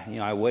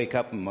I wake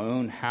up in my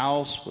own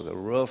house with a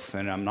roof,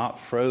 and I'm not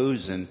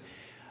frozen.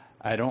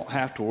 I don't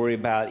have to worry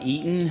about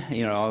eating.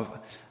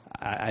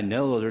 I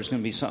know there's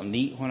going to be something to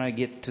eat when I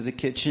get to the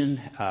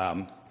kitchen.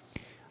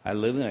 I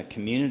live in a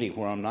community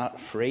where I'm not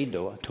afraid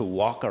to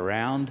walk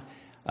around.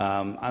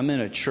 I'm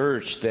in a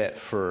church that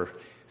for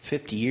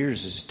 50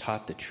 years has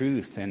taught the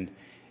truth. And,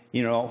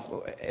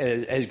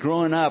 as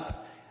growing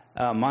up,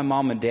 my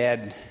mom and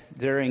dad,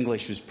 their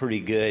English was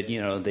pretty good.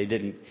 They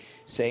didn't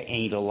say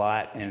ain't a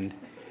lot, and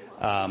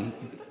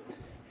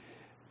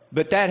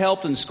but that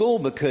helped in school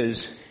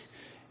because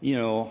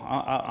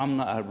I'm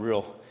not a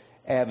real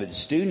avid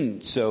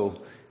student,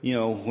 so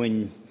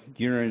when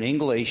you're in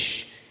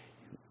English,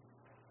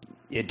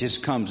 it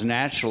just comes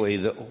naturally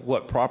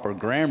what proper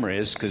grammar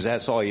is because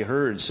that's all you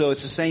heard. So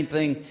it's the same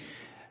thing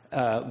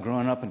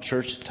growing up in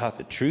church that taught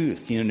the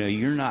truth.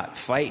 You're not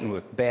fighting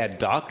with bad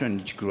doctrine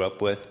that you grew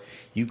up with.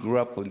 You grew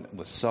up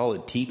with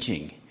solid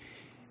teaching.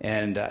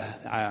 And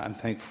I'm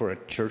thankful for a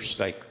church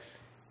like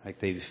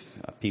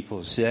people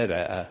have said,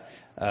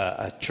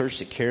 a church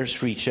that cares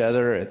for each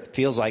other. It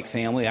feels like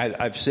family.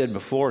 I've said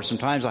before,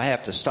 sometimes I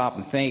have to stop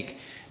and think,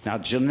 now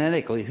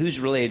genetically, who's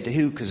related to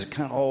who? Because it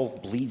kind of all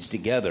bleeds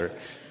together.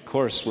 Of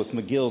course, with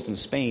McGill's and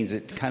Spain's,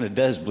 it kind of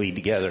does bleed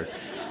together.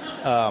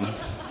 But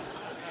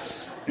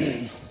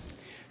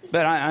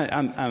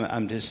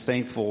I'm just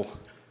thankful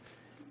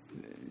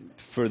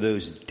for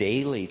those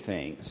daily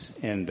things.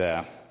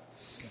 And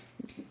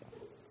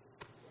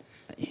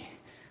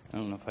I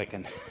don't know if I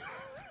can.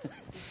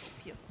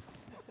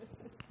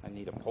 I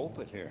need a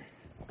pulpit here.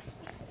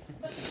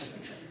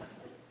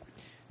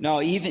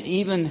 No,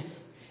 even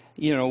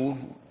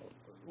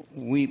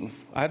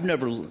I've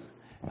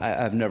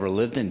never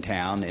lived in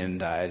town,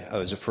 and I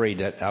was afraid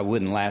that I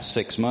wouldn't last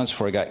 6 months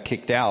before I got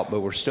kicked out, but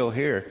we're still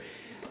here.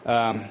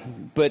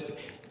 But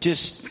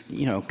just,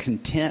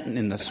 content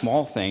in the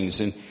small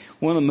things. And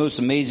one of the most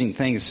amazing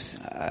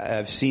things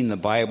I've seen in the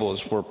Bible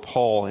is where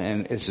Paul,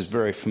 and this is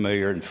very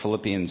familiar in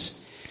Philippians,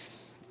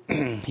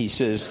 he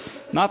says,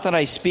 "Not that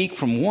I speak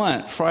from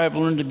want, for I have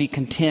learned to be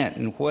content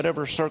in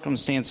whatever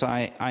circumstance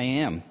I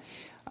am.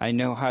 I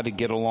know how to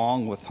get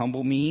along with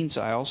humble means.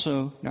 I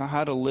also know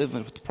how to live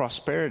with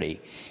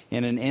prosperity.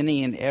 And in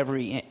any and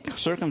every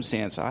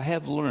circumstance, I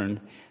have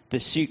learned the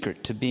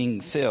secret to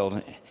being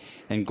filled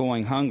and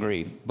going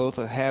hungry, both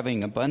of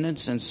having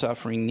abundance and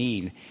suffering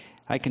need.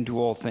 I can do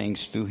all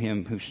things through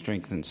him who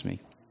strengthens me."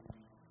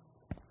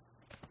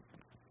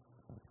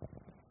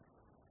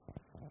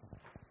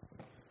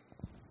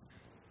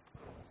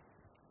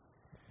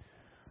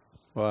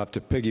 Well, I have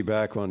to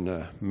piggyback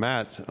on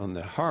Matt on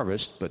the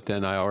harvest, but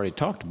then I already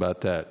talked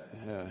about that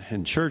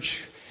in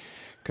church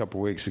a couple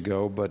of weeks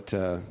ago. But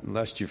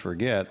lest you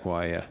forget,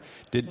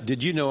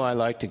 did you know I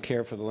like to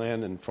care for the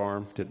land and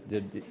farm?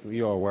 Did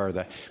you all aware of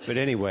that? But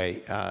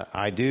anyway,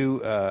 I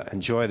do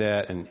enjoy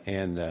that,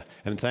 and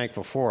I'm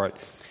thankful for it.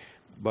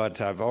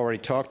 But I've already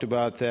talked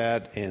about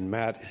that, and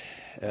Matt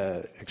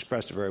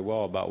expressed it very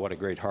well about what a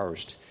great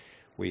harvest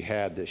we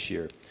had this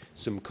year.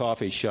 Some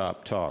coffee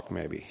shop talk,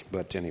 maybe.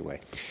 But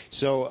anyway.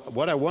 So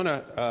what I want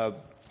to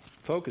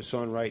focus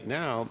on right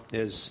now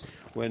is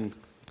when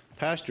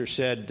Pastor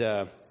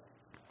said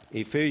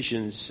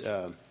Ephesians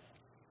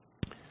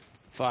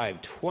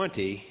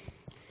 5:20,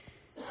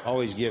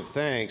 always give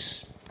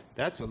thanks.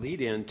 That's a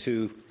lead-in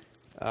to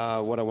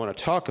what I want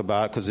to talk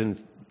about, because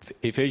in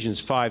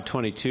Ephesians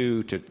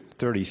 5:22 to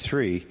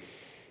 33,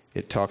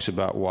 it talks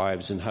about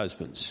wives and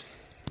husbands.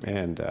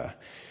 And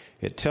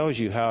it tells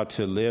you how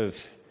to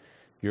live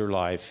your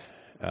life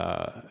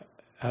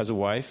as a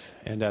wife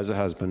and as a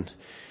husband.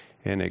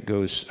 And it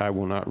goes, I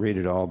will not read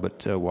it all,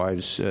 but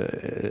wives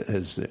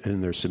as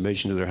in their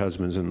submission to their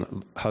husbands,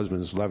 and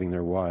husbands loving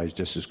their wives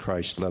just as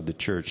Christ loved the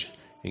church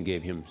and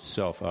gave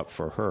himself up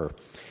for her.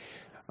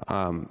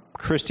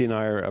 Christy and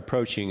I are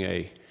approaching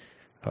a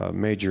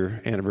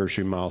major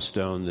anniversary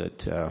milestone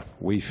that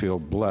we feel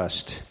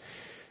blessed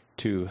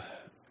to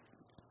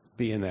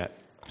be in that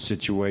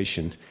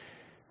situation.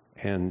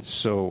 And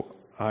so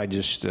I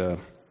just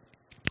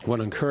want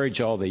to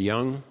encourage all the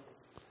young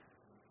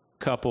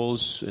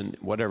couples in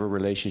whatever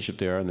relationship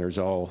they are, and there's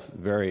all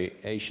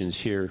variations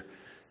here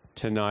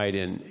tonight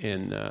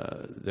in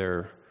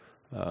their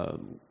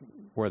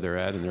where they're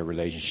at in their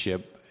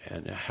relationship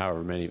and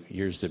however many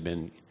years they've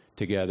been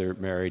together,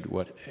 married,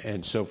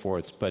 and so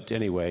forth. But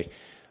anyway,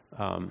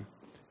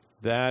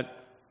 that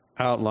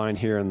outline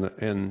here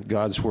in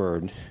God's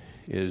Word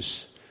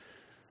is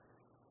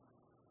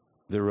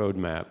the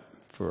roadmap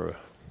for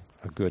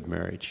a good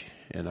marriage.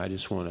 And I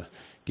just want to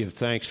give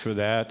thanks for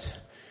that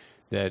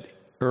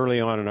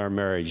early on in our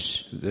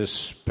marriage,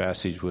 this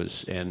passage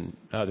was, and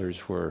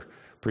others were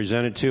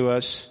presented to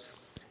us,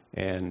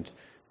 and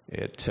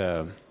it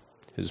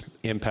has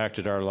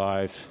impacted our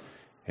life,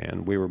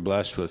 and we were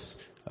blessed with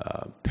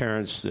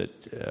parents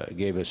that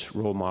gave us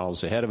role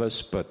models ahead of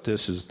us, but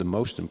this is the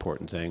most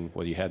important thing,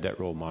 whether you had that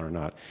role model or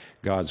not.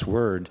 God's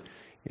Word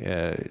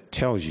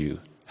tells you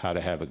how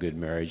to have a good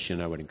marriage,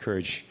 and I would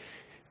encourage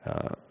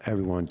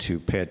everyone to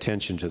pay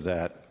attention to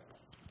that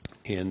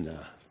in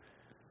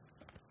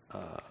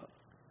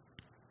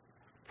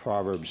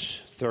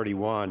Proverbs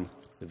 31,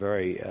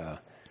 the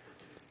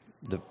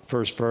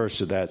first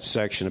verse of that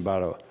section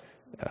about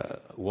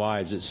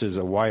wives. It says,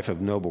 "A wife of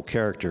noble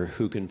character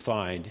who can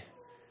find?"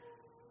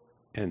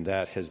 And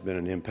that has been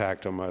an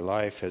impact on my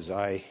life as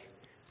I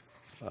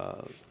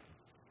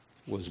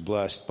was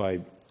blessed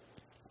by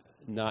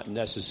not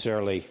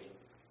necessarily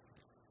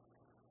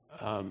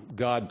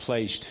God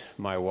placed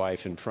my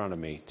wife in front of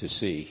me to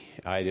see.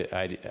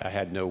 I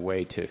had no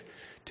way to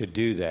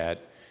do that.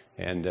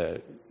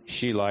 And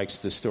she likes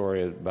the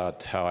story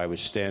about how I was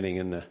standing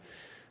in the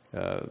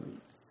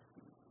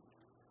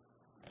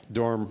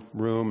dorm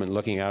room and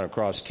looking out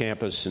across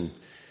campus,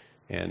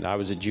 and I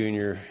was a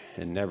junior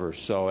and never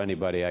saw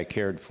anybody I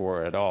cared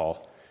for at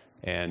all.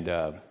 And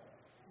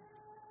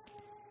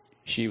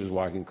she was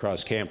walking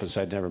across campus.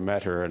 I'd never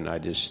met her, and I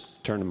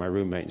just turned to my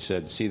roommate and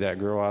said, "See that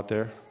girl out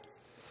there?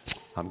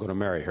 I'm going to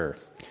marry her."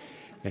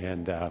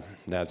 And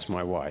that's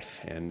my wife.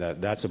 And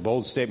that's a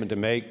bold statement to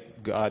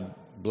make. God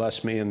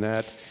bless me in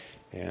that.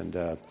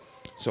 And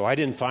so I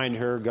didn't find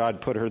her.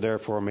 God put her there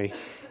for me.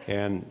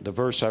 And the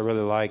verse I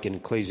really like in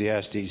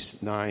Ecclesiastes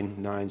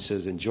 9:9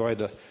 says,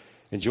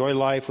 Enjoy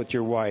life with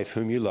your wife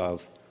whom you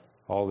love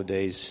all the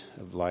days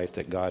of life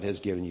that God has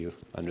given you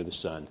under the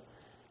sun.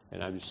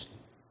 And I'm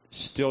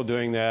still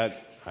doing that.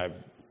 I've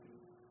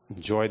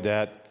enjoyed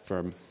that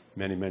for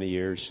many, many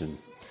years, and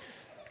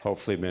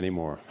hopefully many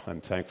more.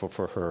 I'm thankful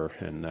for her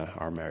and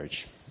our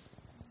marriage.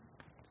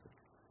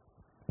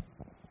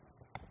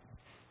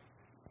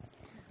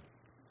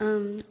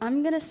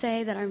 I'm going to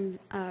say that I'm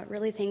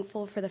really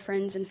thankful for the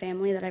friends and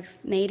family that I've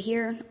made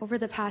here over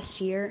the past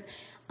year,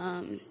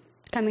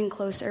 coming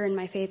closer in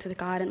my faith with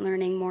God and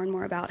learning more and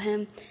more about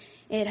Him.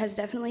 It has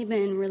definitely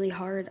been really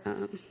hard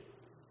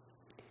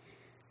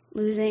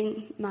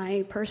losing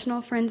my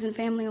personal friends and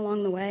family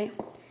along the way.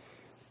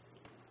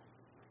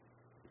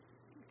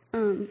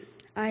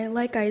 I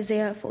like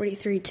Isaiah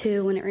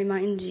 43:2 when it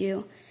reminds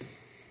you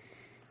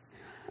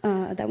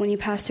that when you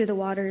pass through the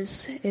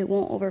waters, it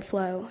won't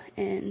overflow,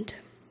 and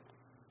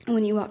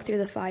when you walk through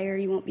the fire,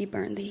 you won't be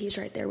burned, that He's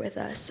right there with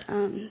us.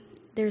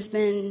 There's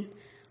been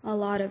a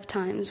lot of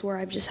times where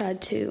I've just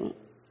had to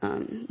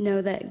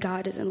know that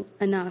God is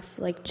enough,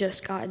 like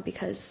just God,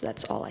 because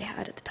that's all I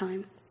had at the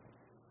time.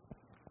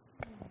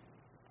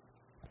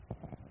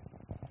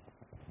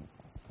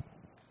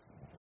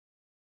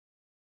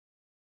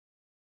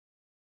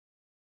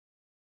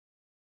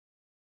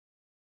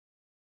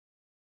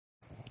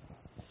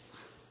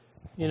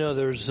 You know,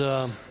 there's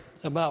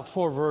about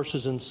 4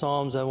 verses in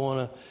Psalms I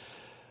want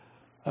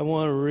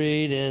to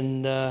read,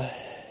 and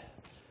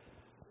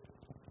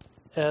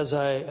as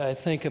I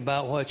think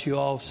about what you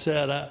all have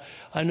said,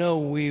 I know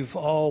we've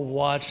all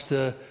watched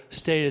the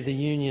State of the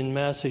Union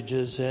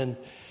messages, and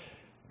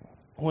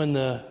when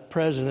the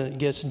president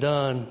gets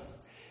done,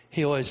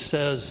 he always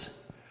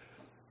says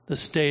the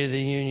State of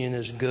the Union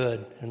is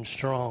good and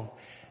strong.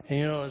 And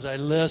you know, as I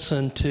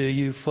listen to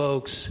you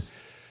folks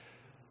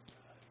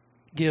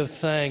give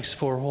thanks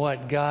for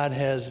what God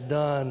has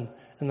done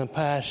in the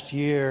past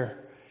year,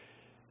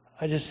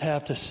 I just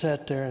have to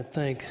sit there and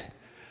think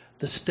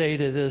the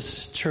state of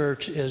this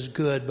church is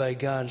good by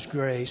God's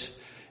grace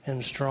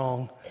and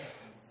strong.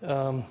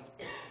 A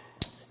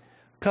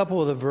couple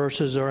of the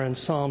verses are in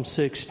Psalm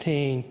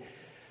 16,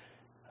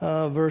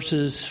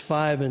 verses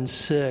 5 and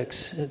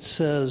 6. It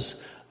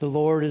says, "The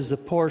Lord is the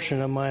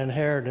portion of my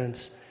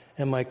inheritance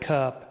and my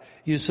cup.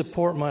 You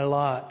support my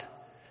lot.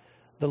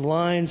 The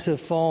lines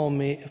have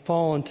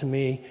fallen to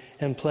me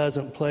in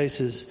pleasant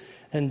places.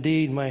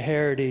 Indeed, my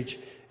heritage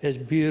is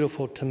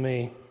beautiful to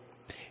me."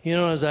 You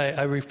know, as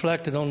I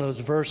reflected on those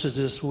verses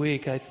this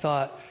week, I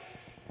thought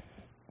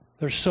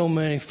there's so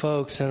many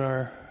folks in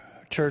our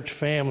church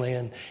family,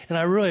 and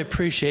I really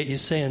appreciate you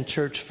saying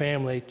church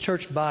family.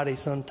 Church body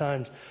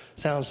sometimes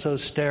sounds so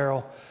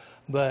sterile,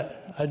 but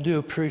I do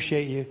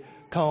appreciate you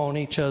calling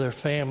each other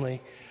family.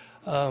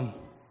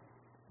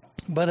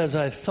 But as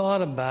I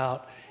thought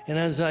about, and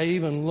as I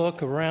even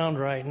look around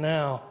right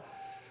now,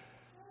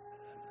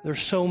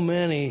 there's so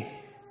many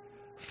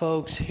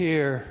folks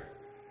here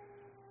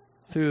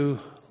through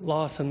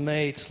loss of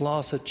mates,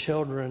 loss of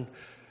children,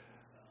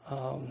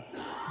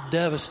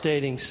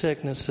 devastating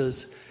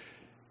sicknesses.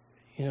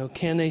 You know,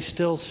 can they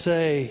still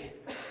say,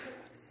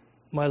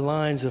 my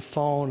lines have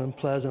fallen in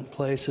pleasant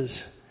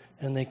places?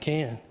 And they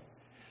can.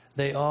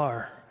 They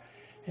are.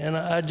 And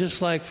I'd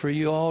just like for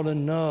you all to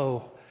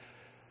know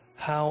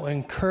how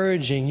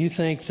encouraging. You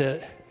think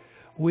that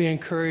we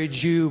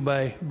encourage you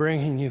by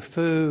bringing you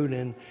food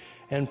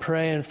and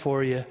praying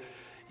for you.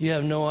 You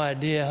have no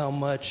idea how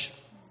much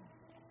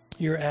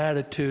your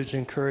attitudes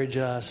encourage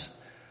us.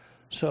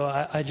 So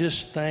I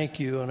just thank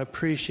you and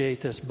appreciate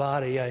this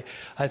body.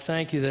 I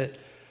thank you that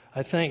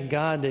I thank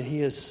God that He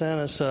has sent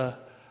us a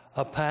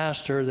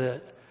pastor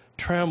that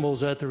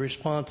trembles at the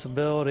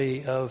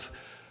responsibility of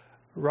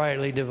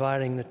rightly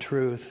dividing the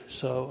truth.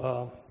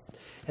 So,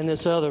 and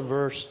this other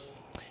verse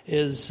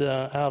is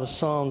out of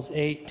Psalms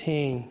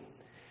 18,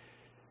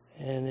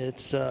 and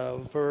it's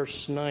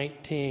verse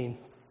 19.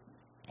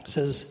 It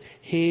says,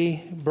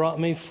 "He brought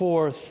me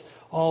forth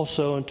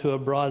also into a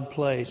broad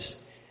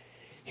place.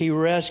 He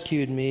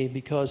rescued me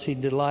because He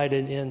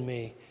delighted in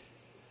me."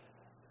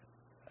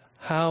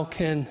 How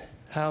can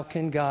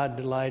God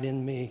delight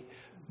in me?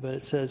 But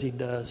it says He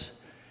does.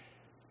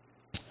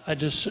 I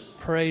just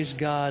praise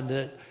God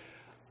that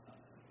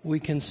we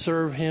can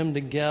serve Him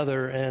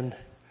together, and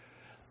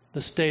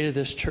the state of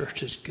this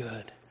church is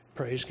good.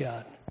 Praise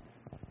God.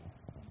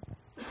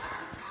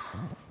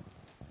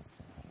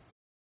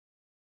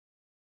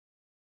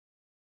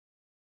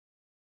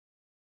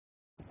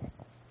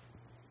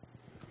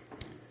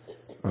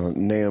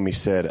 Naomi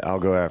said, "I'll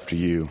go after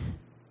you."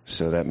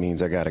 So that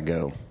means I got to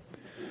go.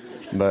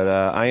 But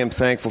I am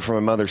thankful for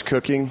my mother's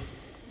cooking,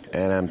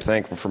 and I'm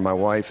thankful for my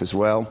wife as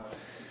well.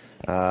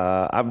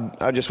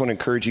 I just want to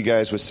encourage you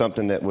guys with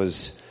something that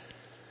was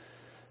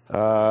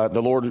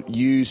the Lord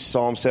used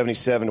Psalm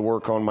 77 to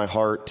work on my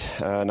heart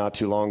not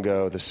too long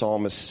ago. The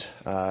psalmist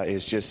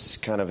is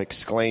just kind of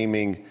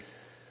exclaiming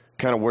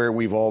kind of where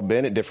we've all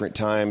been at different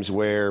times,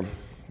 where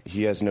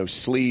he has no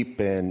sleep,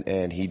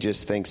 and he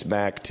just thinks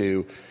back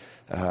to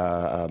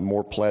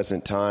more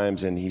pleasant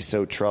times, and he's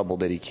so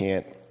troubled that he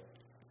can't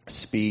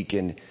speak,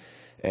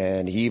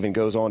 and he even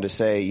goes on to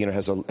say, you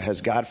know,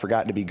 has God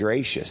forgotten to be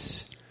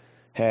gracious?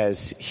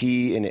 Has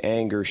He in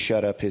anger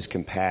shut up His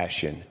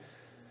compassion?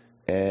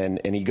 And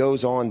he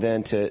goes on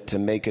then to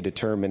make a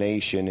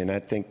determination, and I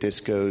think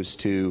this goes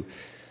to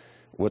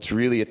what's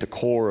really at the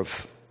core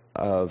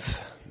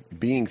of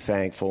being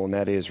thankful, and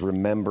that is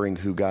remembering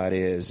who God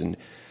is. And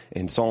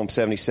in Psalm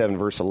 77,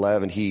 verse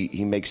 11,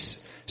 he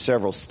makes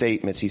several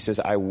statements. He says,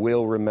 I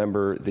will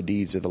remember the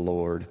deeds of the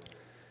Lord.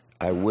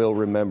 I will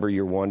remember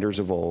your wonders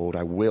of old.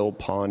 I will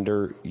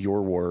ponder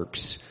your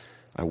works.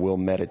 I will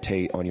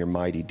meditate on your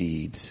mighty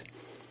deeds.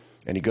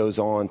 And he goes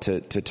on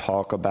to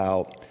talk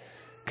about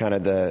kind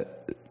of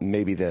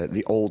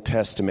the Old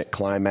Testament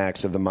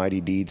climax of the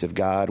mighty deeds of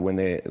God when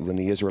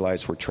the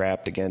Israelites were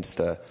trapped against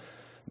the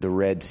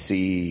Red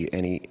Sea,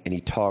 and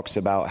he talks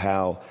about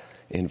how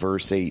in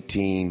verse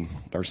 18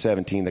 or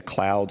 17 the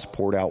clouds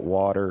poured out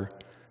water,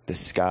 the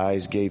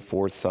skies gave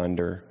forth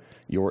thunder,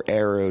 your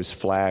arrows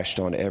flashed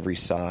on every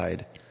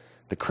side.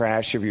 The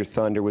crash of your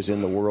thunder was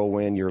in the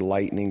whirlwind, your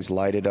lightnings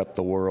lighted up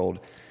the world.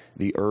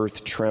 The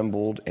earth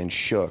trembled and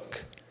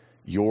shook.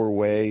 Your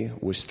way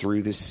was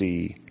through the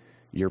sea,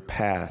 your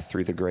path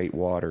through the great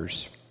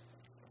waters.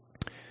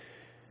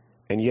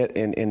 And yet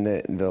in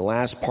the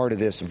last part of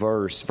this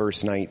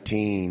verse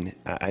 19,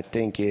 I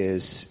think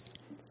is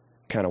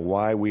kind of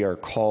why we are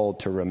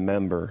called to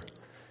remember,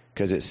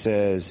 because it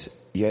says,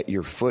 yet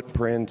your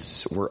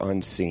footprints were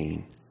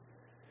unseen.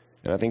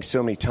 And I think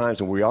so many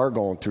times when we are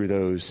going through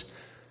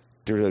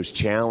those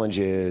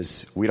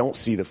challenges, we don't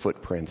see the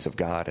footprints of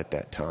God at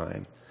that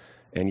time.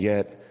 And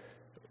yet,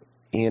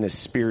 in a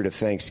spirit of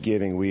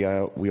thanksgiving, we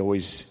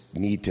always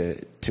need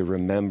to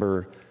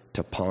remember,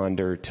 to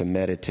ponder, to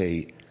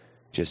meditate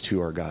just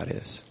who our God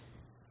is.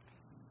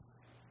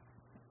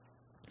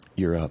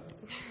 You're up.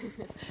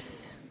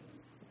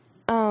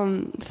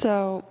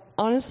 So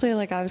honestly,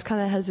 I was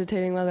kind of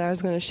hesitating whether I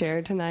was going to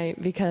share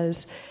tonight,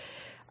 because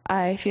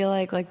I feel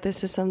like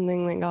this is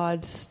something that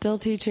God's still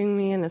teaching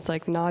me, and it's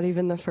not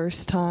even the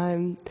first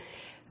time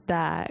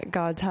that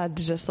God's had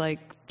to just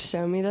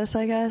show me this,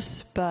 I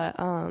guess. But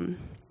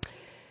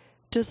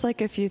just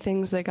a few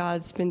things that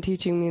God's been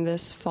teaching me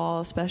this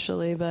fall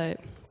especially, but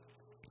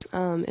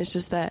it's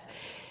just that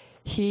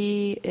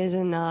He is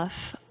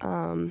enough.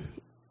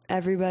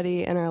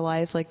 Everybody in our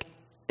life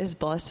as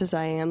blessed as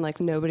I am,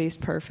 nobody's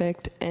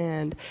perfect,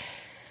 and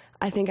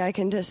I think I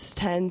can just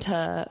tend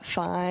to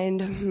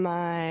find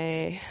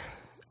my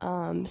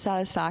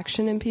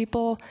satisfaction in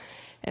people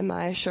and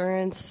my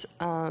assurance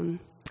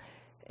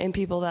in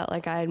people that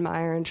I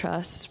admire and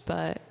trust.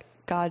 But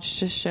God's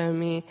just shown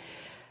me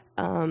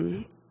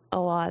a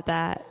lot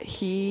that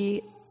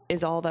He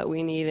is all that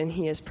we need, and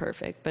He is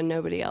perfect, but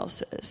nobody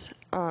else is.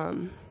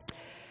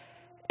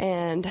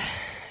 And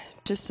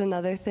just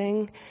another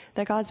thing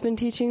that God's been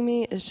teaching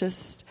me is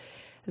just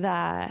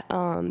that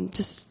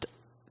just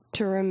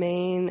to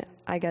remain,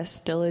 I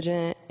guess,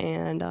 diligent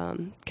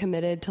and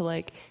committed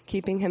to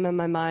keeping Him in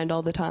my mind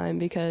all the time,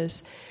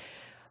 because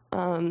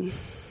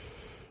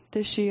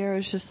this year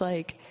was just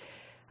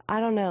I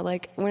don't know,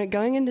 when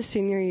going into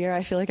senior year,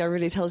 I feel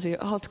everybody tells you,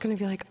 oh, it's going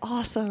to be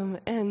awesome,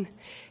 and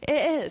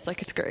it is,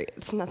 it's great,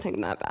 it's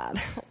nothing that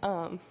bad.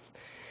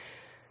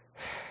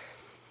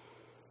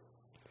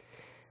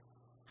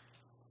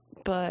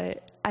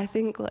 But I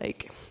think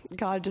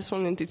God just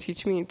wanted to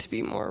teach me to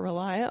be more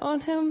reliant on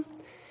Him.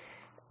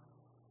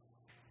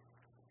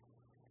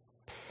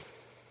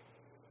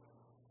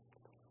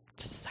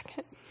 Just a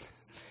second.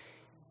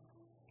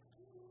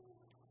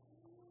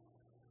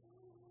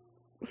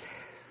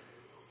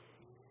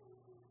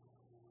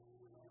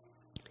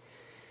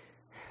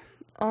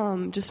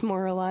 Just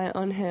more reliant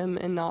on Him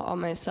and not on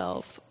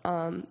myself.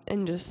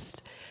 And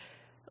just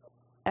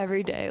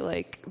every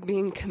day,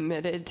 being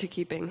committed to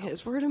keeping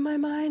His word in my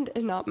mind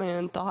and not my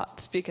own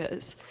thoughts,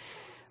 because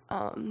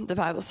the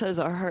Bible says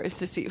our heart is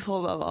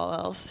deceitful above all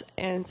else.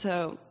 And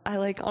so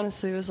I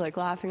honestly was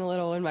laughing a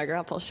little when my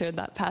grandpa shared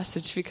that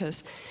passage,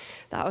 because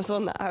that was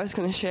one that I was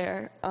going to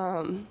share.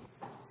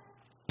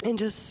 And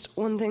just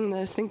one thing that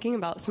I was thinking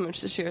about so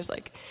much this year is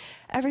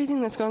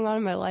everything that's going on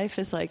in my life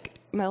is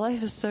my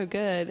life is so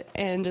good,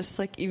 and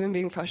just even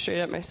being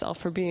frustrated at myself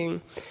for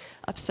being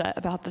upset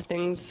about the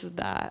things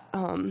that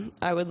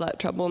I would let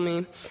trouble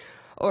me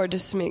or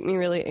just make me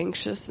really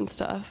anxious and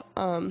stuff.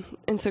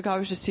 And so God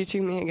was just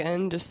teaching me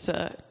again just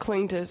to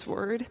cling to His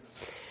word.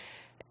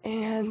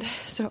 And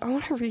so I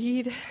want to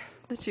read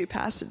the two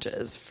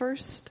passages.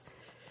 First,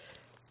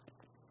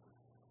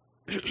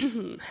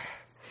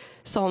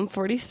 Psalm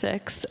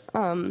 46,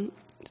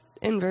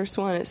 in verse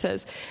 1, it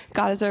says,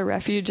 God is our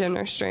refuge and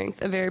our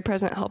strength, a very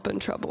present help in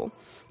trouble.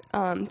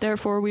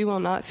 Therefore we will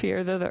not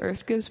fear, though the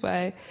earth gives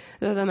way,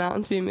 though the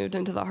mountains be moved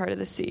into the heart of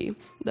the sea,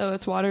 though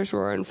its waters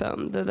roar and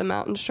foam, though the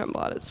mountains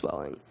tremble at its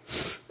swelling.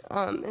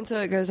 And so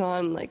it goes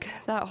on,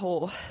 that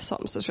whole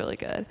psalm is really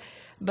good.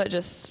 But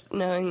just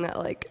knowing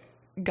that,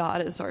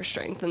 God is our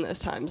strength in those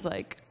times,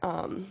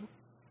 and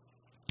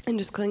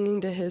just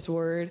clinging to His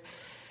word.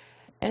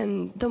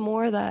 And the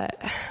more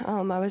that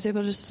I was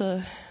able just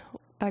to,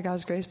 by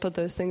God's grace, put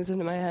those things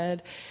into my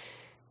head,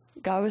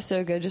 God was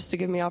so good just to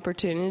give me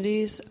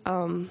opportunities.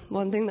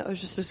 One thing that was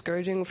just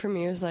discouraging for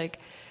me was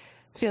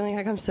feeling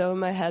I'm so in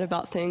my head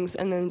about things,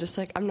 and then just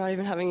I'm not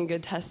even having a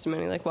good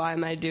testimony. Why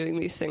am I doing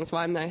these things?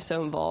 Why am I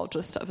so involved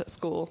with stuff at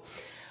school?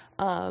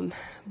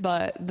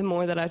 But the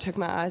more that I took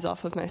my eyes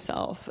off of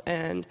myself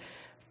and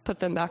put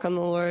them back on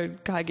the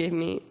Lord, God gave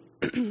me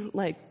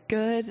like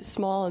good,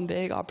 small, and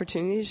big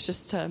opportunities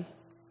just to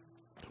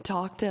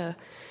talk to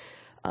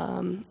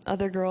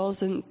other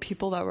girls and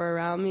people that were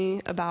around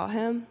me about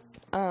him.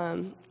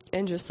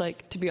 And just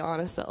like to be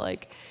honest that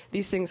like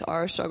these things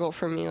are a struggle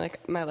for me.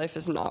 Like my life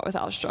is not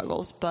without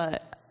struggles,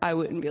 but I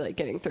wouldn't be like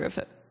getting through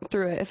it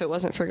if it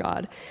wasn't for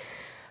God.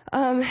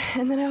 And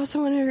then I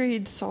also want to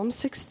read Psalm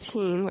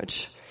 16,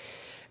 which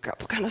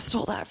Grandpa kind of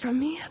stole that from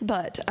me,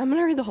 but I'm going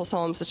to read the whole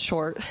Psalms. It's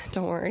short,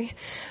 don't worry,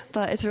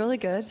 but it's really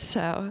good.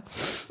 So,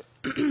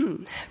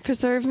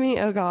 preserve me,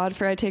 O God,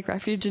 for I take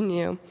refuge in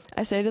you.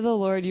 I say to the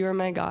Lord, you are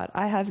my God.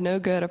 I have no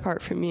good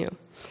apart from you.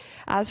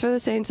 As for the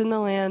saints in the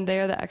land, they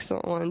are the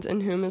excellent ones, in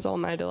whom is all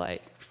my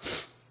delight.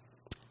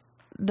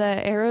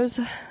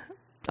 The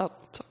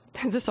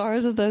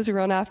sorrows of those who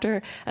run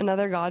after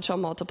another God shall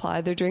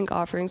multiply. Their drink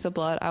offerings of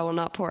blood I will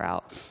not pour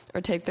out,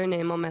 or take their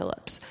name on my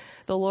lips.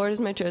 The Lord is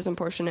my chosen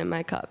portion and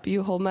my cup.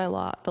 You hold my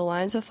lot. The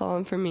lines have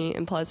fallen for me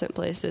in pleasant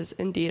places.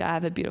 Indeed, I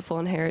have a beautiful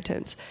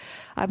inheritance.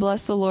 I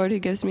bless the Lord who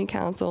gives me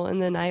counsel. In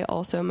the night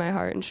also my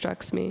heart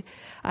instructs me.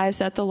 I have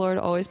set the Lord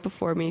always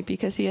before me.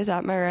 Because he is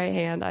at my right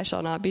hand, I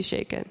shall not be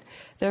shaken.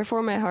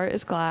 Therefore my heart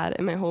is glad,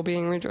 and my whole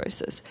being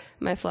rejoices.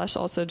 My flesh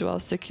also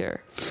dwells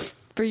secure.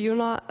 For you will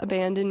not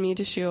abandon me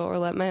to Sheol, or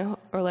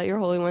let your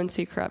Holy One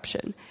see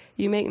corruption.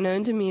 You make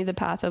known to me the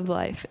path of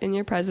life. In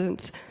your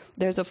presence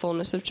there's a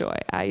fullness of joy.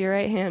 At your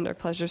right hand are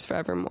pleasures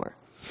forevermore.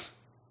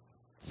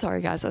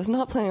 Sorry, guys, I was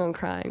not planning on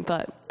crying,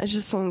 but I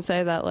just want to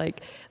say that,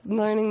 like,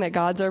 learning that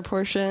God's our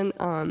portion,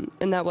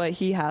 and that what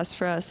he has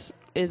for us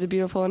is a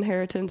beautiful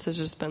inheritance has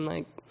just been,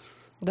 like,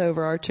 the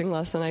overarching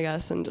lesson, I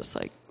guess, and just,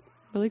 like,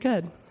 really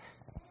good.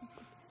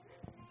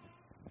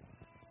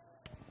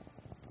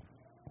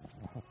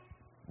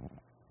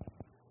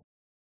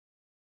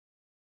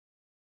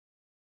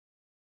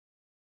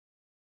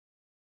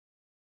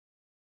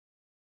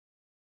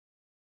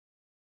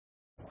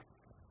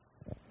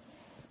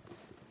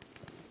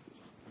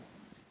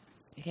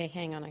 Okay,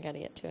 hang on, I got to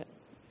get to it.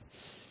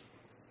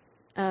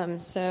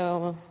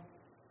 So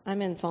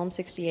I'm in Psalm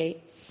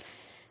 68.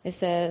 It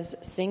says,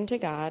 sing to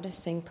God,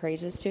 sing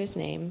praises to his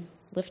name,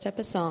 lift up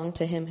a song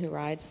to him who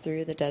rides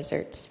through the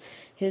deserts.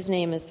 His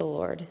name is the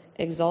Lord.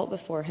 Exalt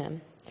before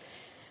him.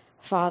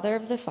 Father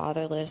of the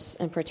fatherless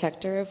and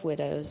protector of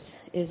widows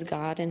is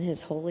God in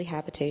his holy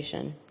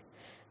habitation.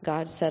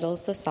 God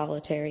settles the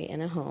solitary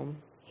in a home.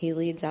 He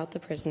leads out the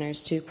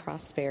prisoners to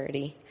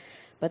prosperity,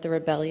 but the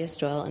rebellious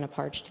dwell in a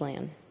parched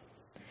land.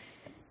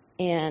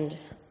 And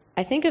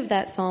I think of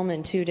that psalm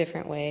in two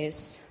different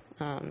ways.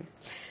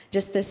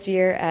 Just this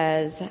year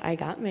as I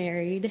got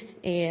married,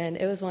 and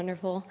it was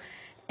wonderful.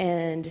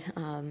 And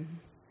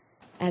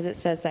as it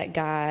says that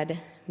God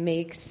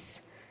makes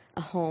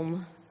a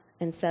home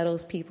and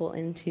settles people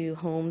into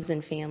homes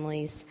and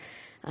families.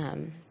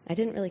 I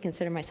didn't really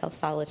consider myself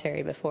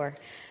solitary before.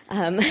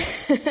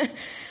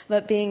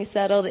 But being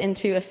settled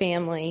into a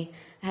family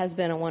has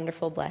been a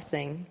wonderful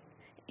blessing.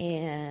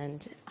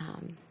 And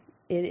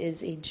it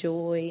is a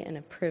joy and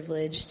a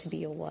privilege to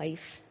be a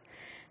wife.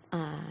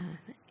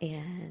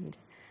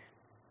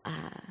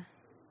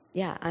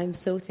 I'm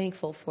so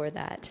thankful for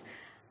that.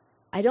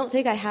 I don't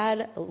think I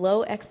had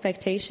low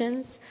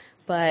expectations,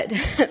 but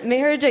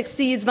marriage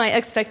exceeds my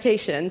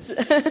expectations.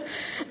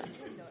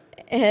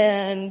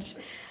 And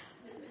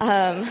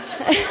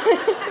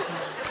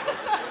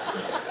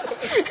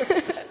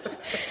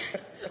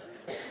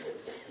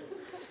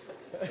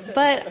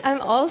but I'm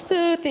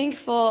also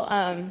thankful.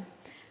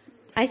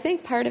 I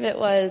think part of it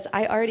was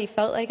I already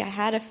felt like I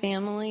had a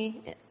family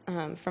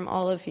from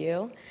all of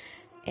you,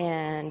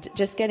 and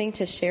just getting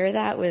to share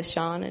that with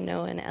Sean and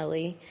Noah and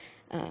Ellie.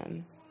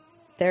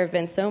 There have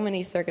been so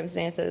many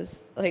circumstances,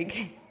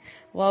 like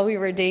while we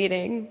were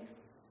dating,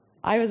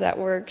 I was at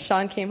work.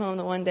 Sean came home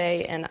the one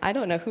day, and I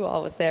don't know who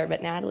all was there,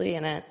 but Natalie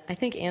and I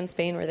think Ann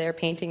Spain were there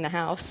painting the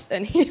house.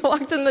 And he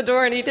walked in the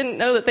door, and he didn't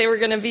know that they were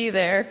going to be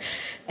there.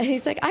 And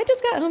he's like, I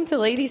just got home to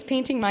ladies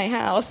painting my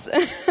house.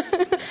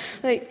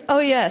 Like, oh,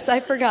 yes, I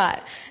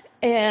forgot.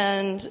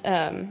 And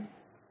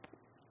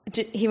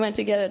he went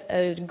to get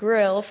a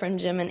grill from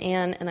Jim and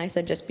Ann, and I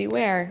said, just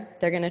beware.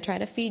 They're going to try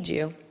to feed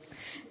you.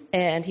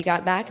 And he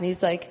got back, and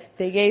he's like,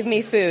 they gave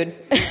me food.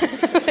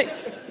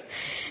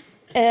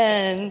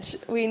 And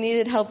we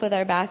needed help with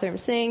our bathroom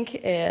sink,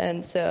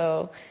 and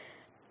so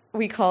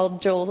we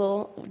called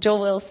Joel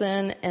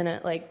Wilson,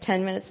 and like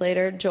 10 minutes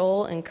later,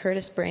 Joel and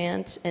Curtis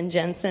Brandt and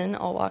Jensen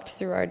all walked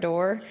through our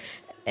door.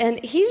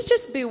 And he's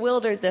just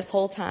bewildered this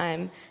whole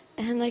time.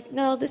 And I'm like,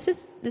 no, this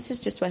is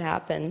just what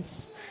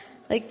happens.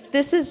 Like,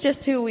 this is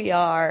just who we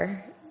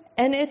are.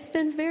 And it's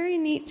been very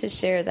neat to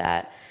share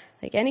that.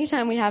 Like,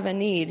 anytime we have a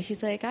need,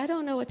 he's like, I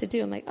don't know what to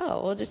do. I'm like,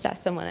 oh, we'll just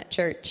ask someone at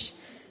church.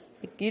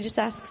 You just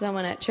ask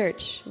someone at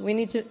church. We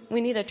need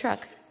a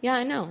truck. Yeah,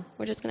 I know.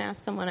 We're just going to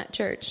ask someone at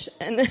church.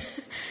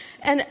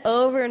 And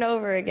over and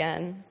over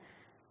again,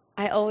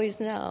 I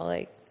always know,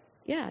 like,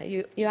 yeah,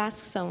 you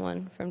ask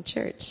someone from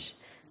church,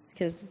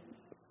 because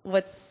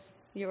what's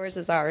yours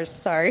is ours.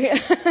 Sorry.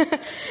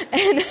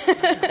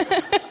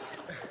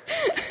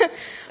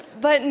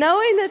 but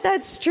knowing that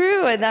that's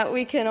true and that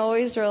we can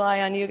always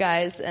rely on you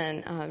guys,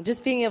 and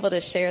just being able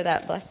to share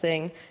that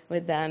blessing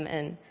with them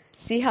and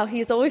see how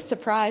he's always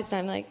surprised.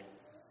 I'm like,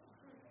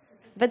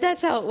 but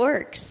that's how it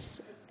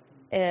works.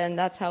 And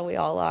that's how we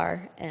all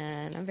are.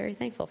 And I'm very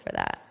thankful for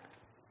that.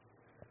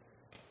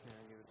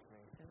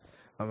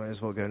 I might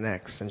as well go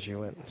next since you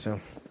went. So,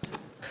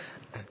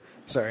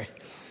 sorry.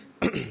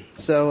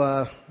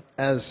 So,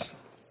 as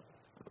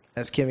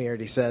Kimmy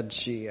already said,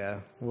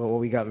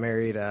 we got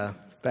married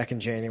back in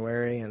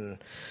January, and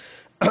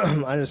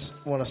I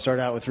just want to start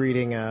out with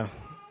reading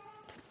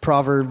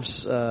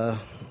Proverbs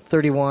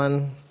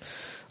 31.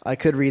 I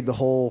could read the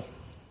whole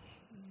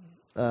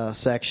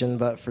section,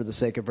 but for the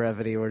sake of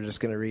brevity, we're just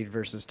going to read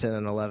verses 10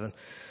 and 11.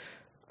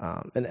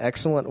 An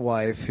excellent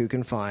wife who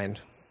can find,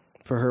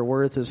 for her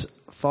worth is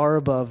far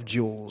above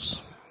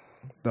jewels.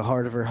 The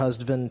heart of her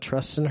husband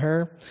trusts in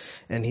her,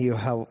 and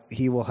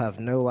he will have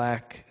no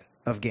lack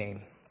of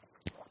gain.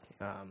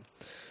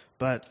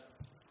 But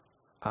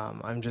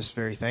I'm just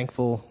very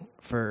thankful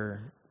for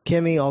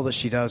Kimmy, all that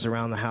she does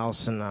around the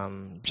house,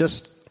 and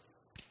just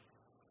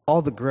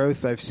all the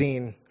growth I've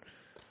seen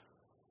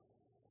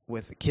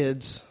with the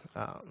kids.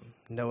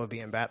 Noah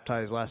being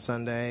baptized last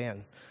Sunday,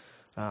 and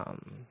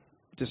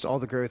just all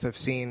the growth I've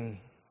seen,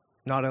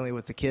 not only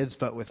with the kids,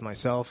 but with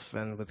myself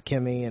and with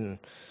Kimmy, and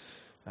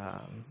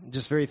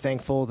just very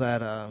thankful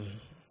that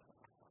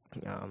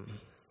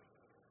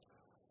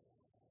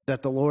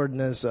that the Lord in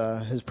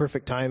His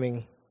perfect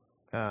timing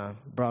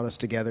brought us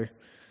together.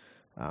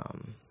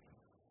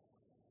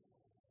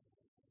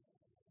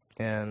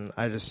 And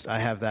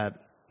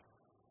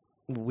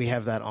we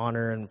have that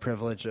honor and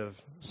privilege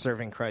of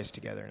serving Christ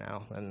together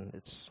now, and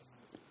it's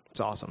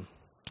awesome.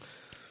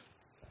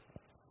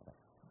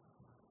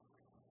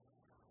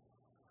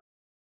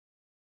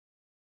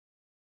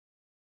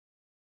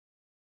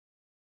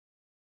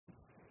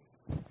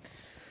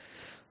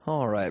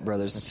 All right,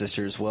 brothers and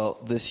sisters. Well,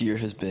 this year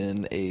has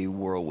been a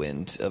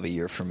whirlwind of a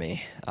year for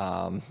me.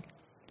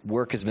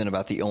 Work has been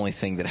about the only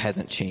thing that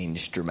hasn't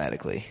changed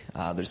dramatically.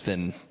 There's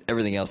been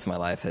everything else in my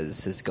life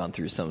has gone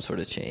through some sort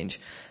of change.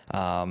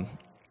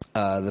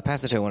 The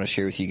passage I want to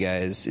share with you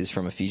guys is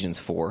from Ephesians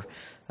 4,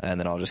 and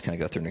then I'll just kind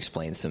of go through and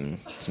explain some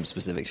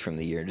specifics from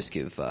the year, just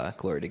give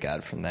glory to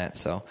God from that.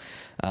 So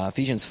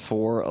Ephesians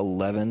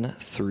 4:11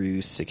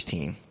 through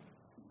 16.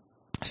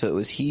 So it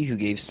was he who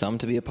gave some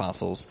to be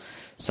apostles,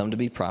 some to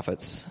be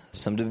prophets,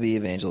 some to be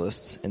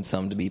evangelists, and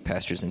some to be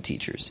pastors and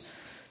teachers,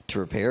 to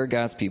prepare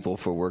God's people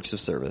for works of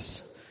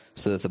service,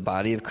 so that the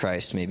body of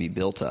Christ may be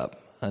built up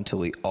until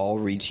we all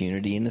reach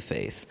unity in the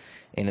faith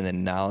and in the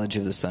knowledge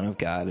of the Son of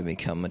God and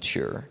become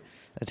mature,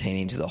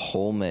 attaining to the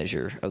whole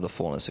measure of the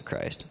fullness of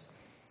Christ.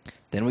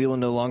 Then we will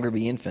no longer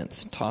be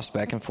infants, tossed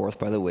back and forth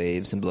by the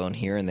waves and blown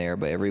here and there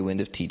by every wind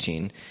of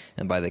teaching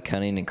and by the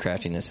cunning and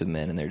craftiness of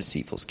men and their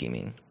deceitful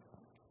scheming.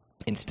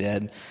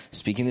 Instead,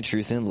 speaking the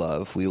truth in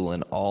love, we will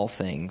in all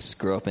things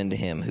grow up into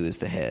him who is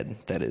the head,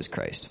 that is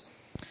Christ.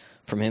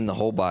 From him the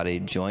whole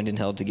body, joined and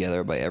held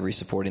together by every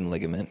supporting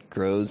ligament,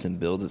 grows and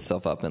builds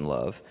itself up in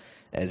love,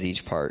 as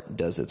each part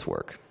does its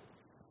work.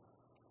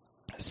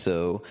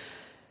 So,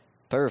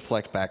 if I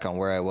reflect back on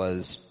where I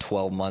was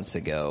 12 months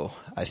ago,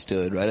 I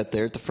stood right up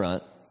there at the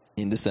front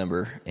in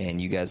December, and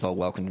you guys all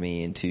welcomed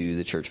me into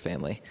the church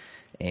family.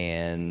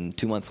 And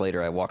 2 months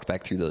later, I walked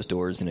back through those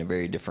doors in a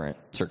very different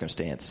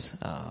circumstance.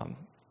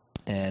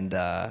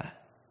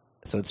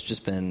 So it's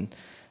just been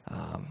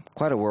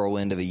quite a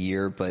whirlwind of a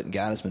year, but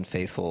God has been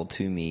faithful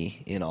to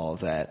me in all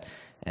of that.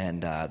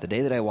 And the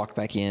day that I walked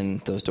back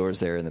in those doors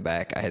there in the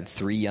back, I had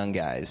 3 young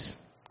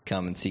guys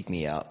come and seek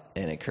me out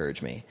and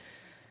encourage me.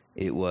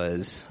 It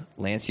was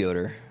Lance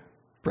Yoder,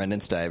 Brendan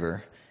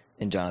Stiver,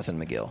 and Jonathan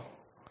McGill.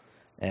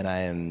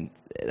 And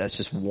that's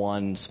just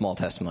one small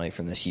testimony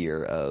from this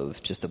year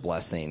of just a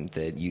blessing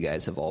that you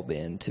guys have all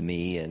been to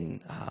me and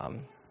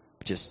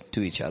just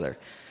to each other.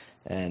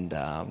 And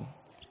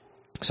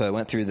so I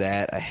went through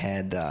that. I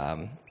had,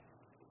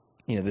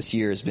 this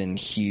year has been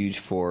huge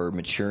for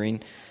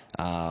maturing,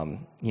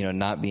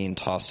 not being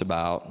tossed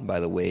about by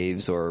the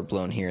waves or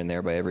blown here and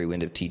there by every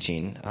wind of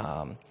teaching.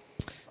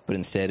 But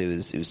instead it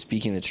was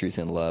speaking the truth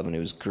in love, and it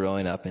was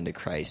growing up into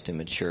Christ and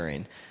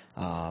maturing.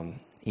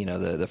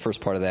 The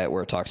first part of that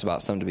where it talks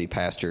about some to be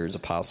pastors,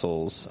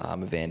 apostles,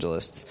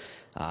 evangelists.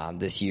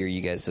 This year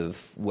you guys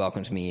have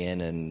welcomed me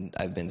in, and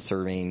I've been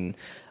serving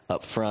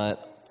up front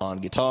on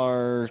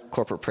guitar,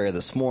 corporate prayer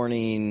this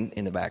morning,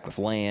 in the back with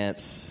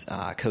Lance,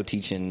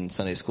 co-teaching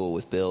Sunday school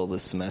with Bill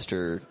this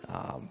semester.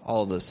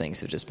 All of those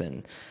things have just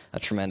been a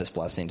tremendous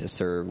blessing to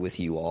serve with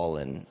you all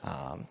and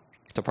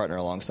to partner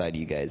alongside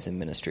you guys in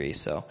ministry.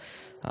 So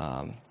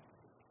I'm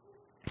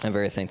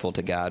very thankful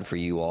to God for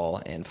you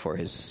all and for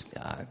his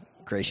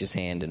gracious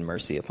hand and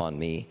mercy upon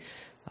me.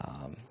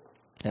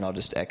 And I'll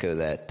just echo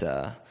that,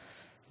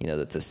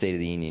 that the state of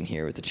the union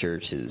here with the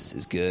church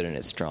is good and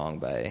it's strong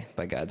by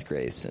God's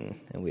grace,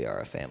 and we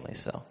are a family.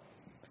 So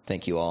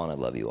thank you all, and I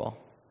love you all.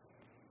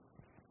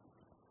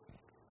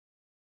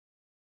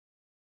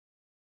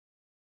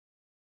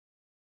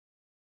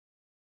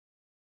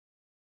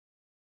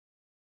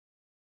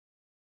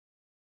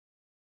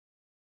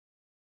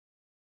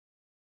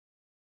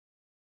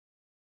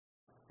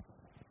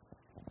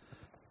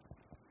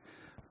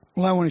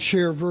 Well, I want to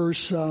share a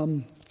verse,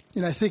 and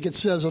I think it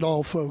says it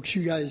all, folks.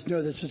 You guys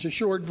know this. It's a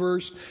short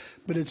verse,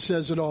 but it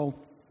says it all.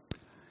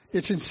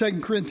 It's in 2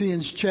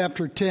 Corinthians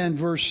chapter 10,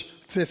 verse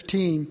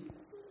 15.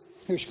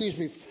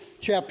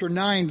 Chapter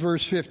 9,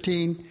 verse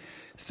 15.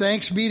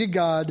 Thanks be to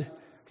God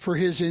for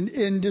his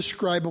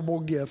indescribable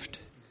gift.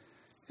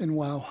 And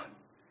wow.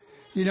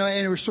 And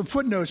there were some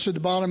footnotes at the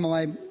bottom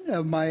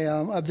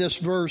of this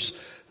verse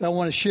that I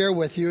want to share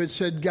with you. It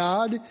said,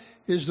 God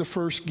is the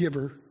first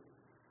giver.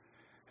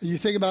 And you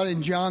think about it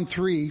in John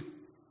 3,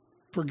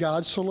 for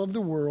God so loved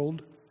the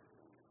world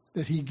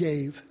that he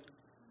gave.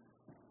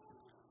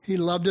 He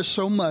loved us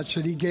so much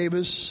that he gave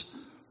us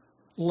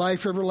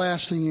life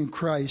everlasting in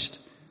Christ.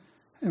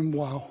 And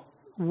wow,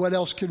 what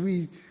else could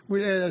we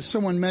as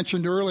someone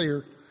mentioned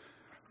earlier,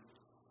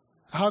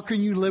 how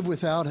can you live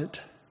without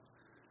it?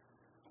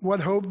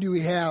 What hope do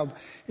we have?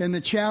 And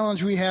the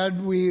challenge we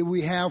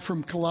have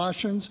from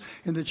Colossians,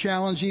 and the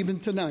challenge even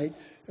tonight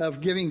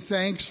of giving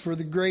thanks for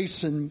the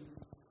grace and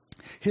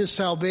his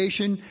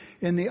salvation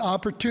and the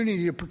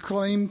opportunity to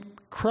proclaim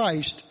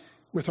Christ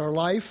with our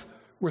life,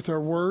 with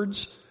our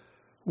words.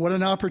 What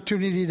an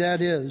opportunity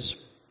that is.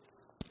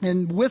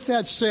 And with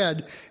that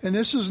said, and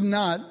this is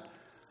not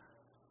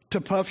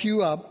to puff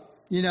you up,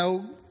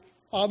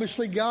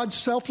 obviously God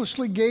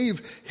selflessly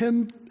gave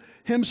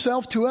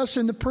himself to us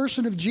in the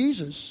person of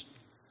Jesus.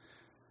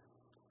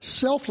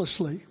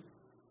 Selflessly.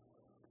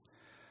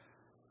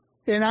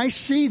 And I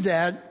see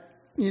that,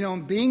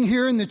 being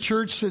here in the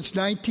church since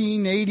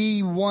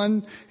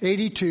 1981,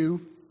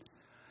 82,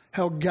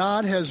 how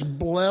God has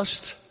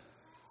blessed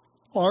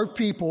our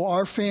people,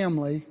 our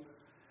family,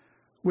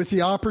 with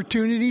the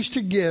opportunities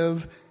to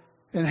give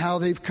and how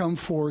they've come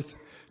forth.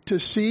 To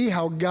see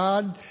how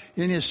God,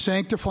 in his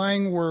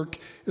sanctifying work,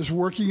 is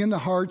working in the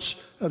hearts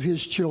of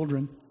his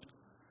children.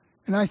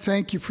 And I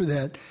thank you for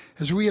that.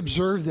 As we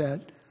observe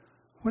that,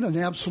 what an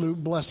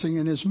absolute blessing.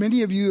 And as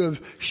many of you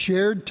have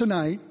shared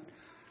tonight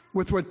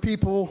with what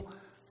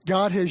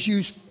God has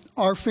used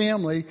our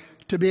family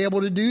to be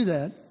able to do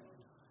that.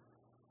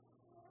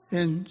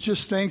 And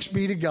just thanks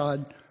be to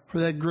God for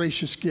that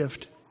gracious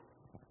gift.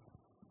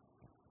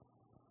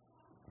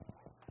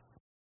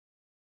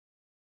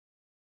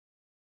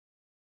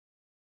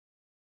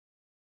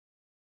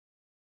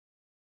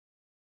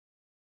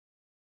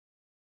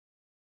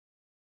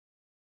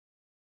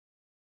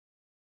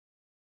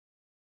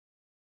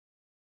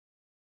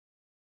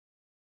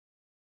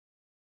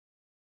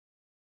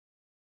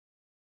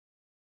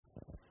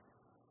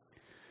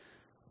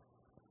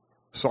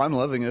 So I'm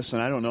loving this,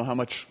 and I don't know how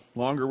much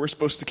longer we're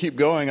supposed to keep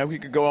going. We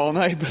could go all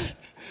night,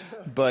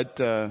 but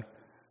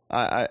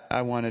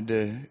I wanted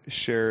to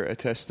share a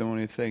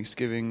testimony of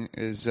thanksgiving.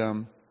 Is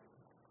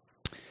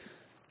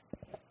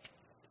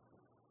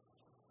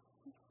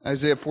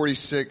Isaiah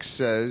 46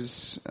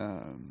 says,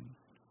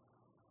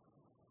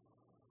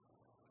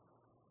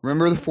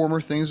 "Remember the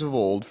former things of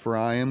old, for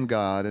I am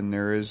God, and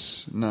there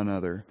is none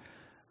other.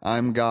 I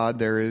am God,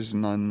 there is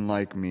none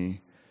like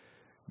me.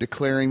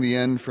 Declaring the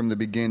end from the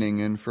beginning,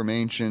 and from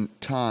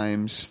ancient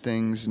times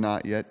things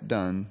not yet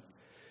done,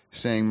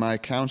 saying, my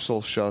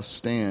counsel shall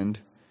stand,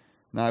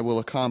 and I will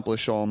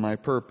accomplish all my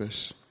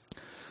purpose.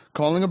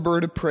 Calling a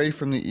bird of prey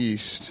from the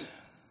east,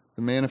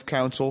 the man of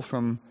counsel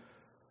from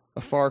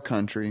a far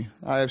country.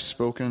 I have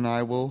spoken, and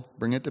I will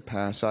bring it to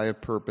pass. I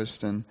have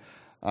purposed, and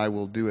I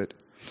will do it."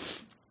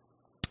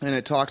 And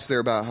it talks there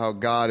about how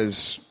God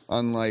is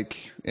unlike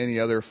any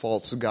other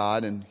false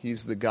god, and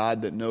he's the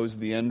God that knows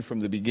the end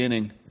from the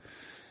beginning.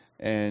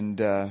 And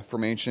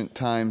from ancient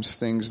times,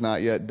 things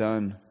not yet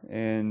done.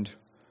 And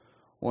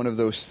one of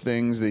those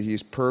things that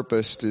he's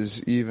purposed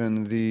is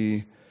even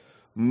the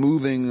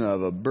moving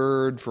of a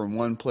bird from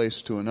one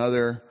place to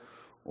another,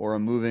 or a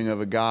moving of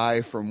a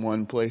guy from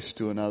one place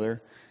to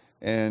another.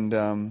 And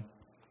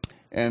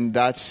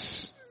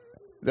that's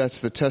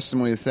the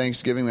testimony of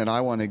thanksgiving that I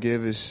want to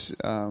give. Is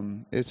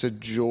it's a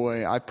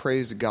joy. I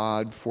praise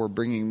God for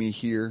bringing me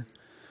here.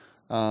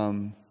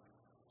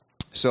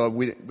 So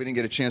we didn't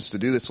get a chance to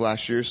do this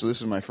last year, so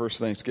this is my first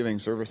Thanksgiving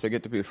service I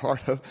get to be a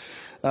part of.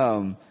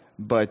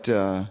 But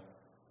the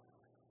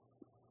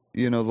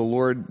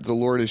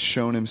Lord has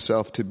shown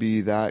himself to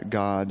be that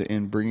God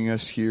in bringing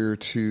us here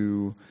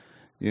to,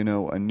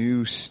 a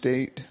new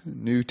state,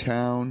 new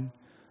town,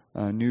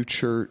 a new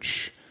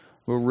church.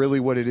 Well, really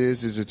what it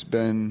is it's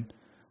been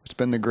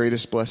the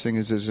greatest blessing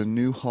is a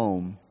new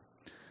home.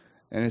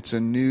 And it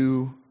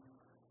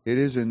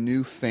is a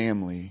new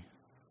family.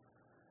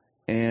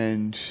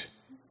 And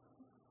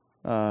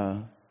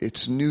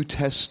it's new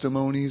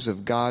testimonies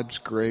of God's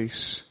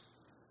grace.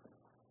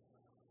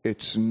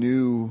 It's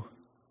new,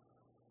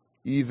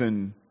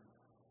 even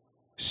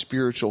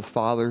spiritual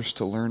fathers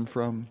to learn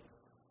from.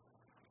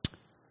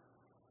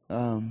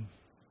 And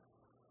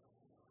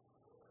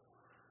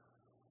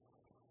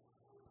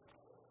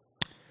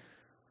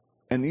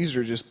these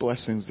are just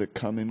blessings that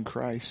come in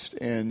Christ.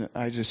 And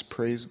I just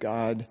praise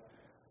God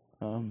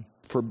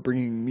for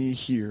bringing me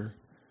here.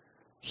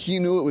 He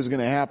knew it was going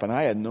to happen.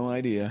 I had no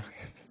idea.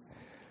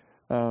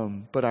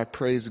 But I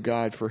praise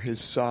God for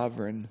his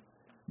sovereign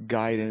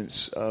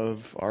guidance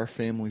of our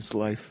family's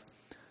life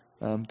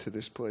to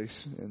this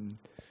place, and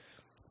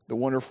the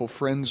wonderful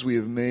friends we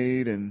have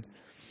made. And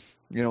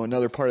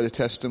another part of the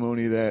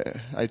testimony that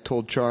I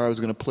told Char I was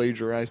going to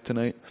plagiarize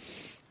tonight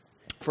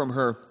from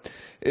her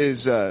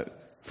is 1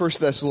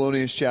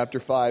 Thessalonians chapter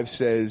 5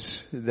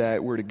 says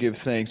that we're to give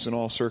thanks in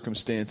all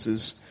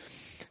circumstances.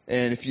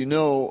 And if you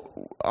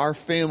know, our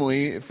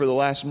family for the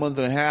last month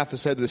and a half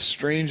has had the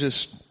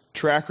strangest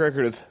track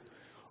record of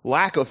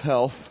lack of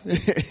health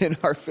in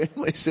our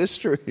family's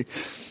history.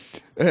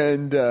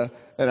 And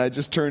I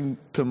just turned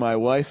to my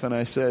wife and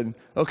I said,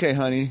 okay,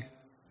 honey,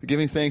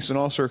 giving thanks in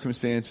all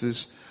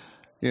circumstances,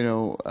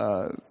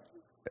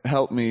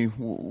 help me.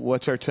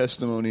 What's our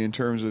testimony in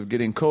terms of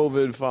getting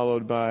COVID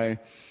followed by,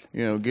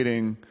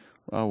 getting,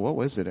 what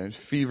was it?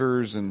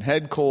 Fevers and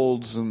head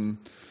colds and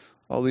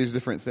all these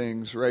different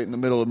things right in the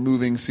middle of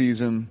moving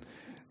season.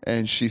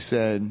 And she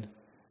said,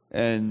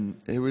 and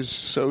it was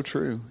so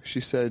true. She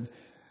said,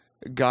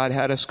 God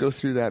had us go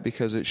through that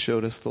because it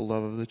showed us the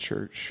love of the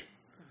church.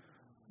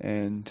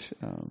 And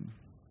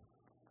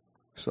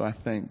so I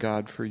thank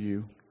God for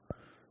you.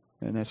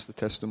 And that's the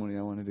testimony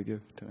I wanted to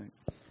give tonight.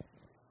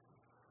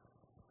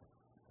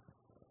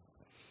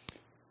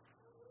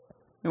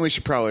 And we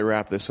should probably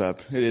wrap this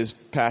up. It is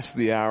past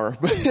the hour.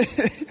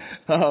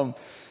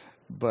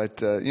 But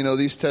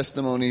these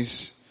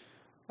testimonies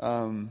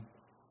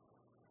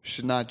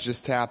should not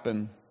just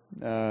happen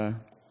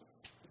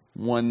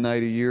one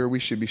night a year. We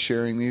should be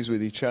sharing these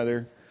with each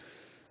other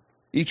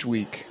each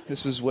week.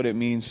 This is what it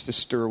means to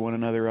stir one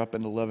another up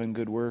into love and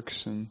good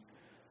works. And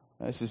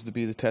this is to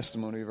be the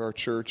testimony of our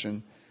church.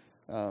 And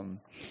I'm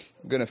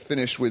going to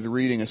finish with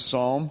reading a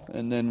psalm,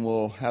 and then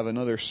we'll have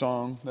another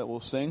song that we'll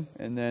sing.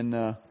 And then,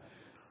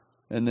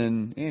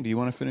 Andy, you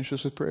want to finish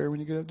us with prayer when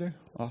you get up there?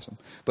 Awesome.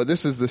 But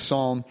this is the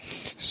psalm,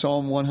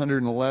 Psalm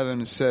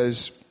 111. It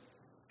says,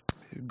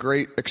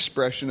 great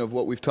expression of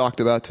what we've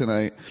talked about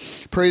tonight.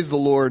 Praise the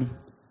Lord.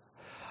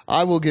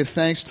 I will give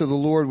thanks to the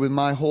Lord with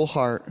my whole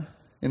heart,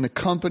 in the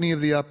company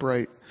of the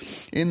upright,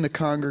 in the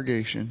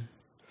congregation.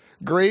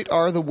 Great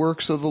are the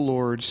works of the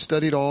Lord,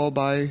 study all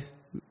by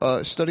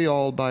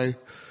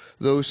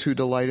those who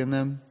delight in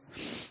them.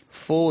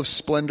 Full of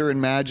splendor and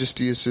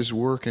majesty is his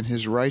work, and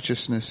his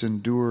righteousness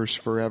endures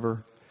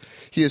forever.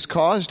 He has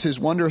caused his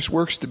wondrous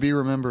works to be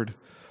remembered.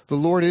 The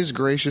Lord is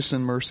gracious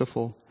and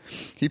merciful.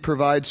 He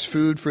provides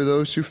food for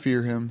those who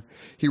fear him.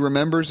 He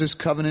remembers his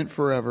covenant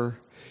forever.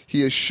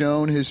 He has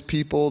shown his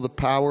people the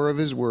power of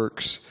his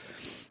works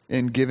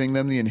in giving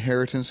them the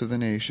inheritance of the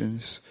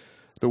nations.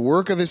 The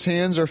work of his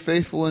hands are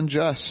faithful and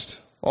just.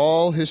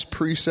 All his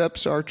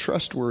precepts are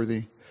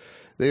trustworthy.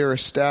 They are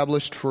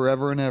established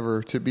forever and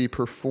ever to be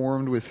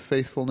performed with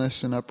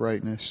faithfulness and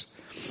uprightness.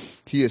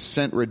 He has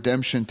sent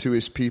redemption to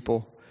his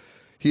people.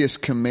 He has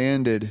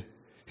commanded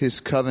his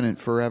covenant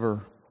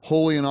forever.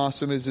 Holy and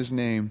awesome is his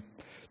name.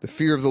 The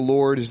fear of the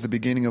Lord is the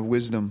beginning of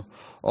wisdom.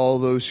 All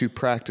those who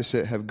practice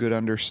it have good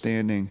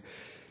understanding.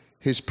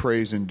 His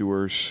praise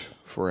endures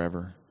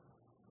forever.